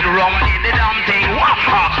Jamaican white rum in the damn thing. Walk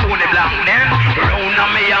soon the black then, round on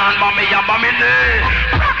me and me day.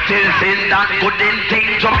 Practicing that good thing,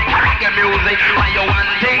 Jamaican reggae music, why you want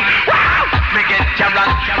thing? Wow! Me get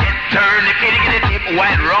carrot, get turn, if you get a tip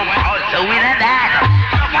white rum, also with a dad.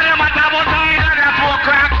 What am I double tiger, that 4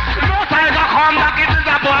 crack? No tiger come back into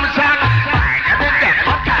the bomb sack. Tiger the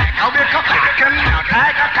devil, tiger.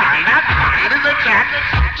 This is chat.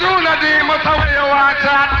 Tuna Demus, how you want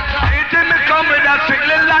that? It me come with a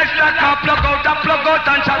sickly livestock, plug out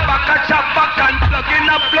and chop back and plug in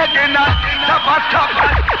and stop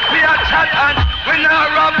and we are chat and we now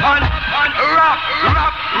rap and rap.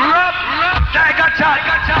 Tiger chat,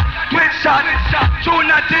 twitch chat,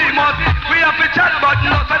 Tuna Demus. We have to chat, but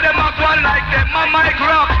none of them have one like them. My mic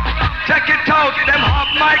rap, check it out, them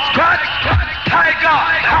have mic scratch. Tiger,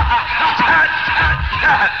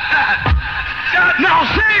 now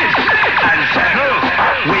see and settle.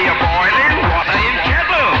 We are boiling water in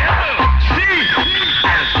kettle. See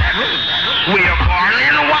and settle. We are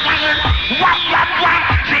boiling water in wap.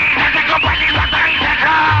 See that they go body water in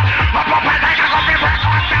kettle.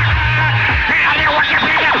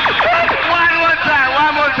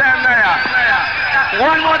 One more time there.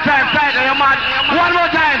 One more time, Tiger, you man. One more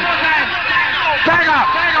time. Tiger.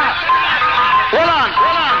 Hold on.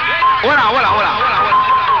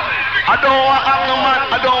 I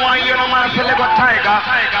don't want you no man to let go Tiger,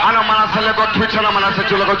 and no man to let go Twitch, and no man to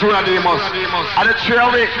let go Tuna Demus. And the three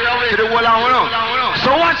away to the wall and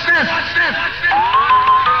so watch this.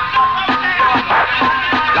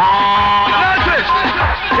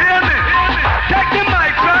 Hear me. Take the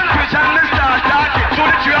mic from Twitch and Mr. Darky. To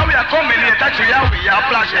the three away coming here, that three away are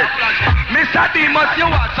flashing. Mr. Demus, you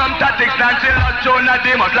want some tactics and tell us Tuna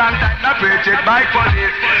Demus. Long time not preached by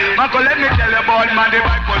police. Manko, let me tell you about man, they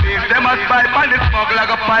by police. They must pipe and they smoke like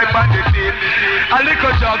a pipe and they teeth. A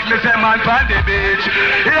little drugs, me say man, pan the beach.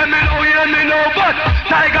 Hear me now, but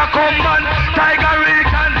Tiger come man, Tiger reach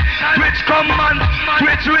and Twitch come man,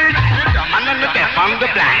 Twitch reach. Man, and the deaf and the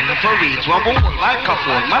blind for reach. One won't like a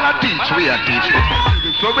phone, man, I teach, we are teaching.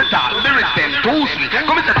 So we talk, lyrics them too sweet.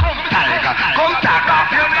 Come and say, come Tiger.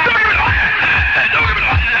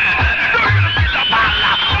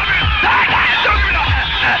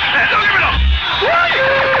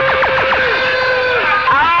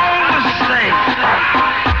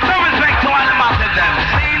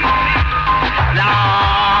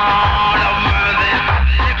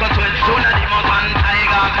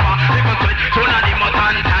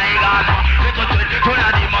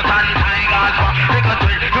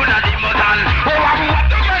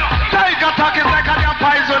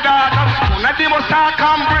 Demus talk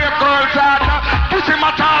and break girls out. Pussy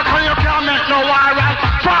my talk and you can't make no war.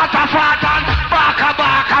 Fart and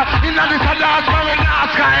baka. Inna this a dance where we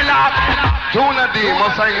dance kind of. Tuna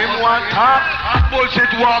Demus and him want talk.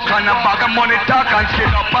 Bullshit walk and a bag of money talk and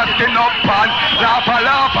skin up and laugh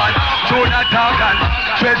and Tuna talk and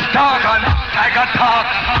Twitch talk and Tiger talk.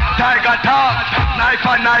 Knife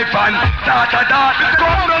and dart.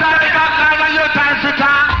 Come on Tiger, time and your time to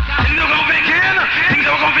talk. Things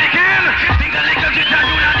are gonna begin. Think the little shit that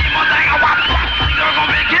Tuna Demus Tiger wap. Think they're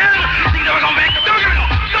gonna begin.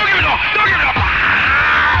 Don't give it up.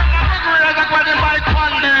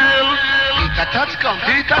 Peter touch come,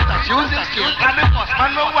 Peter touch, use his skill. And the boss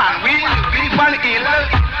man no one, we beef and ill.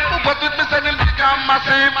 But with me say them become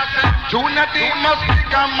massive. Tuna Demus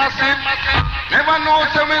become massive. Never know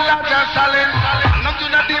say we large and solid. And now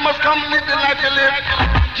Tuna Demus come little like a lip.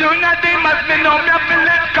 Tuna Demus me know me have to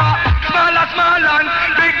let go. Small and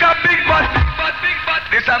big butt.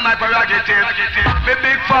 This is my prerogative. Me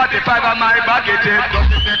big 45 on my baggage.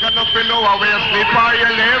 Doesn't make nothing know where you sleep or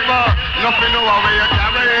you live. Nothing know where you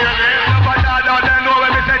carry your live. Nobody don't know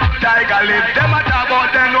where me say Tiger live. Them a talk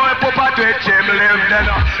about them know where Papa Twitch him live. They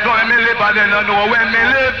know where me live and they don't know where me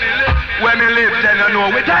live. Where me live, they don't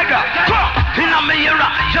know where Tiger. Inna me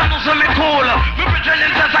era, you know so me cool. Me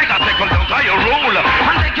pretending to Tiger take a look at your rule.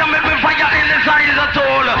 And they can make me fire in the size at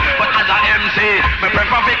all. But as a MC, me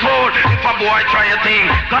prefer be cool. If a boy try a thing,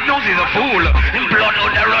 God knows he's a fool. In blood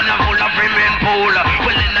out there run and full of swimming pool.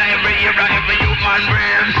 Well in every era, every human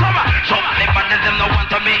brain. Some them no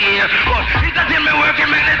want to be here. But it's a thing me working,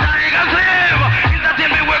 make the Tiger save. It's a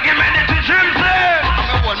thing me working, make the Twitch him save.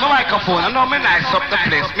 My microphone, I know me nice up the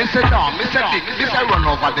place. Me sit down, me say dick, me say run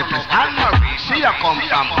over the place. And Marie, she a come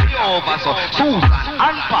from over so Susan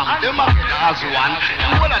and Pam, them a get as one.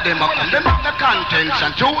 All of them a come, them have the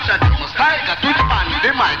contention. Tuna Demus, Tiger, Twitch man,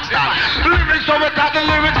 they might stand. Lyrics over that, the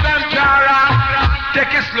lyrics them Jara.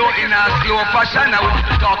 Take it slow in a slow fashion. I want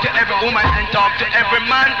to talk to every woman and talk to every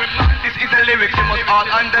man. This is the lyrics you must all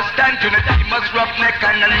understand. Tuna Demus roughneck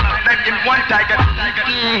and like in one Tiger.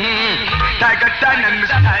 Tiger Dan and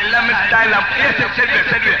Mr. I'm yes,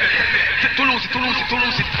 Toulouse.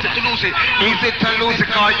 Easy Toulouse,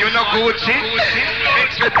 cause you know Gucci.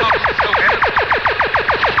 Mix with up, okay?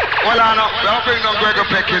 Hold on, don't bring no Gregor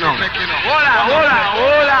PECK, you know. Hold on.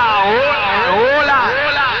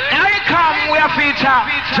 I come, we a feature.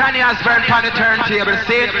 Johnny has burned on the turntable,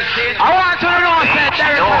 see? I want to know, said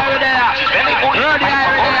Derrick over there. Early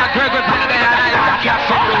IRIE there, Gregory there, and I got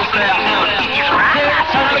some rules there.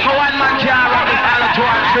 So look at one man jar on this island, 2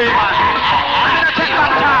 and 3 man. I'm gonna take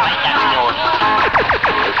my time.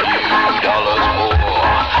 $50 more.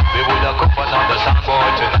 We would have come another song for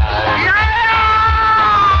tonight. Yeah!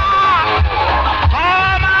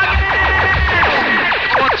 Oh my God!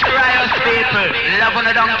 What's riot people? Loving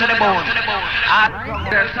it down to the bone.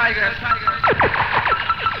 Tigers.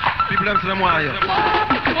 People them to them wire.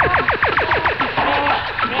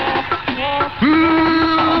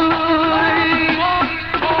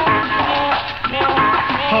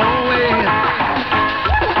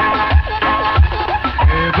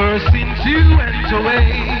 Ever since you went away,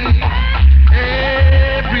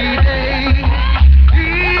 every day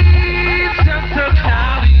it's just a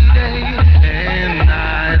cloudy day, and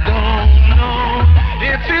I don't know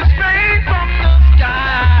if it's rain from the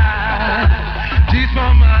sky, tears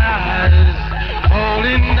from my eyes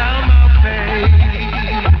falling down my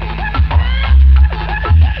face,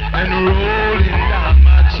 and rolling down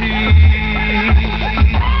my cheek.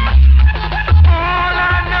 All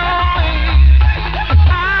I know is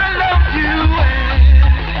I love you, and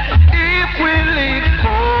if we live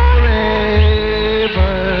forever,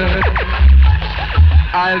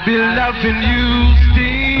 I'll be loving you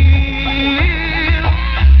still.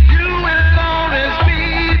 You will always be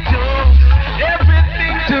just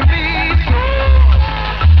everything to me. So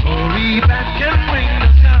hurry back and bring the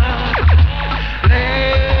sun.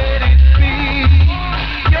 Let it be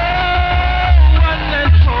your one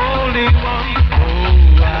and only one.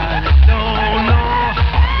 Oh, I don't know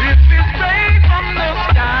if it's rain from the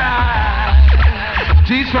sky,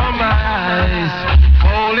 tears from my eyes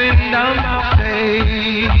falling down my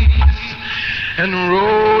face and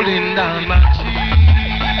rolling down my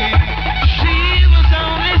cheek. She was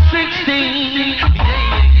only 16,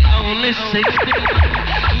 yeah, only 16,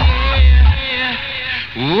 yeah.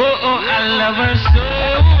 Whoa, I love her so.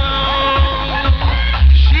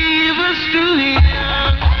 She was too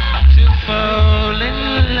young to fall in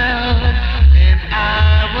love, and I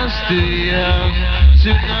was too young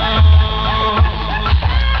to know.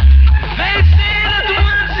 They say that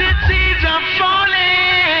once it sees I'm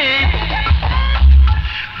falling,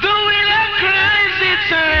 the winner cries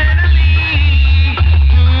eternally.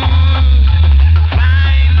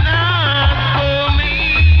 My love for me,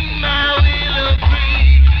 my willow tree,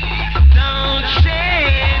 don't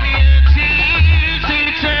shed your tears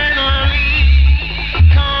eternally,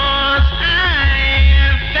 'cause I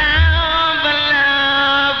have found the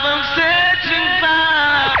love I'm searching for.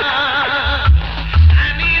 I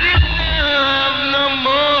needed love no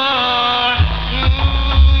more,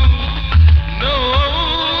 no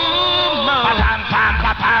more.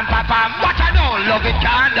 Pam. What I know, love it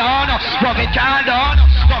can't done, love it can't done.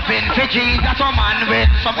 Nothing for Jesus, that's a man with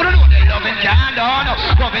some. Who don't know they love it can't done,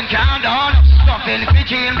 loving can't done. Nothing for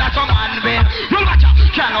Jesus, that's a man with. Roll watch out,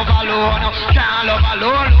 can't love alone, can't love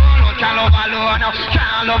alone, can't love alone,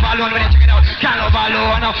 can't love alone. When you check it out, can't love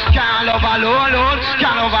alone, can't love alone,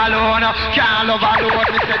 can't love alone, can't love alone.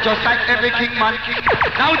 We said just like every king man.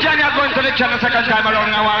 Now Johnny are going to the channel second time around,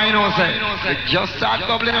 and I want to know say, they just start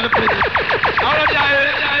bubbling in the place.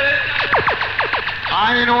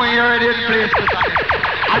 I know when you're ready in place to time.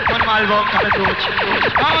 I'm going to my album, can I do it?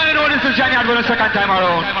 Now I know this is Johnny are going the second time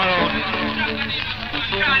around.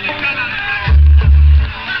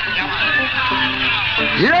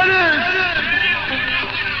 Here it is.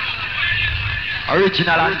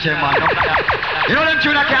 Original anthem, man. You know them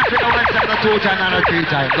tune I can't fit one time, no 2 times, no 3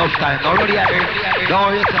 times. Enough time. Already I heard. Don't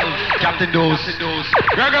worry yourself. Captain Dose.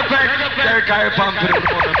 Gregory PECK. DERRICK Pump to the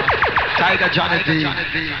motor. Tiger Johnny D.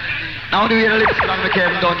 Now do you hear the lips on the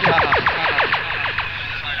Kevin Duncan?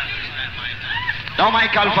 Now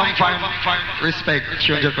Michael from respect,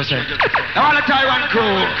 300%. Now all the Taiwan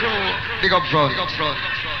crew, big up front.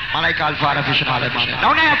 Man I call Father Fish and all that man.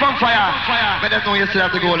 Now now from fire. But them know you still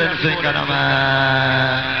have the golden finger now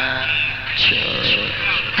man.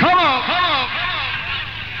 Come on.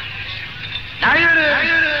 Now you do.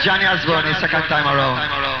 Johnny Osborne is second time around.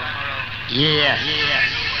 Yes.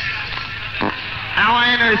 Now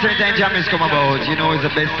I know it's time Jammys come about, you know it's the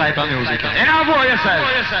best type of music. You know for yourself.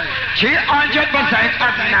 300%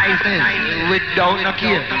 of niceness without no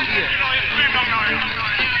care.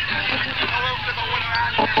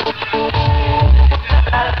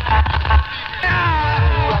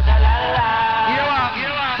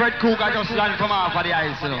 Fred Cook, I just land from off of the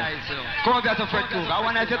ice, you know. Come up here to Fred Cook. I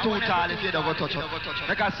want to get too tall if you don't go touch up.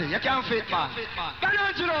 Like I say, you can't fit, man. But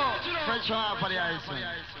don't you know? Fred from off of the ice, man.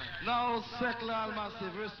 Now, secular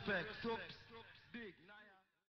massive respect. Dig.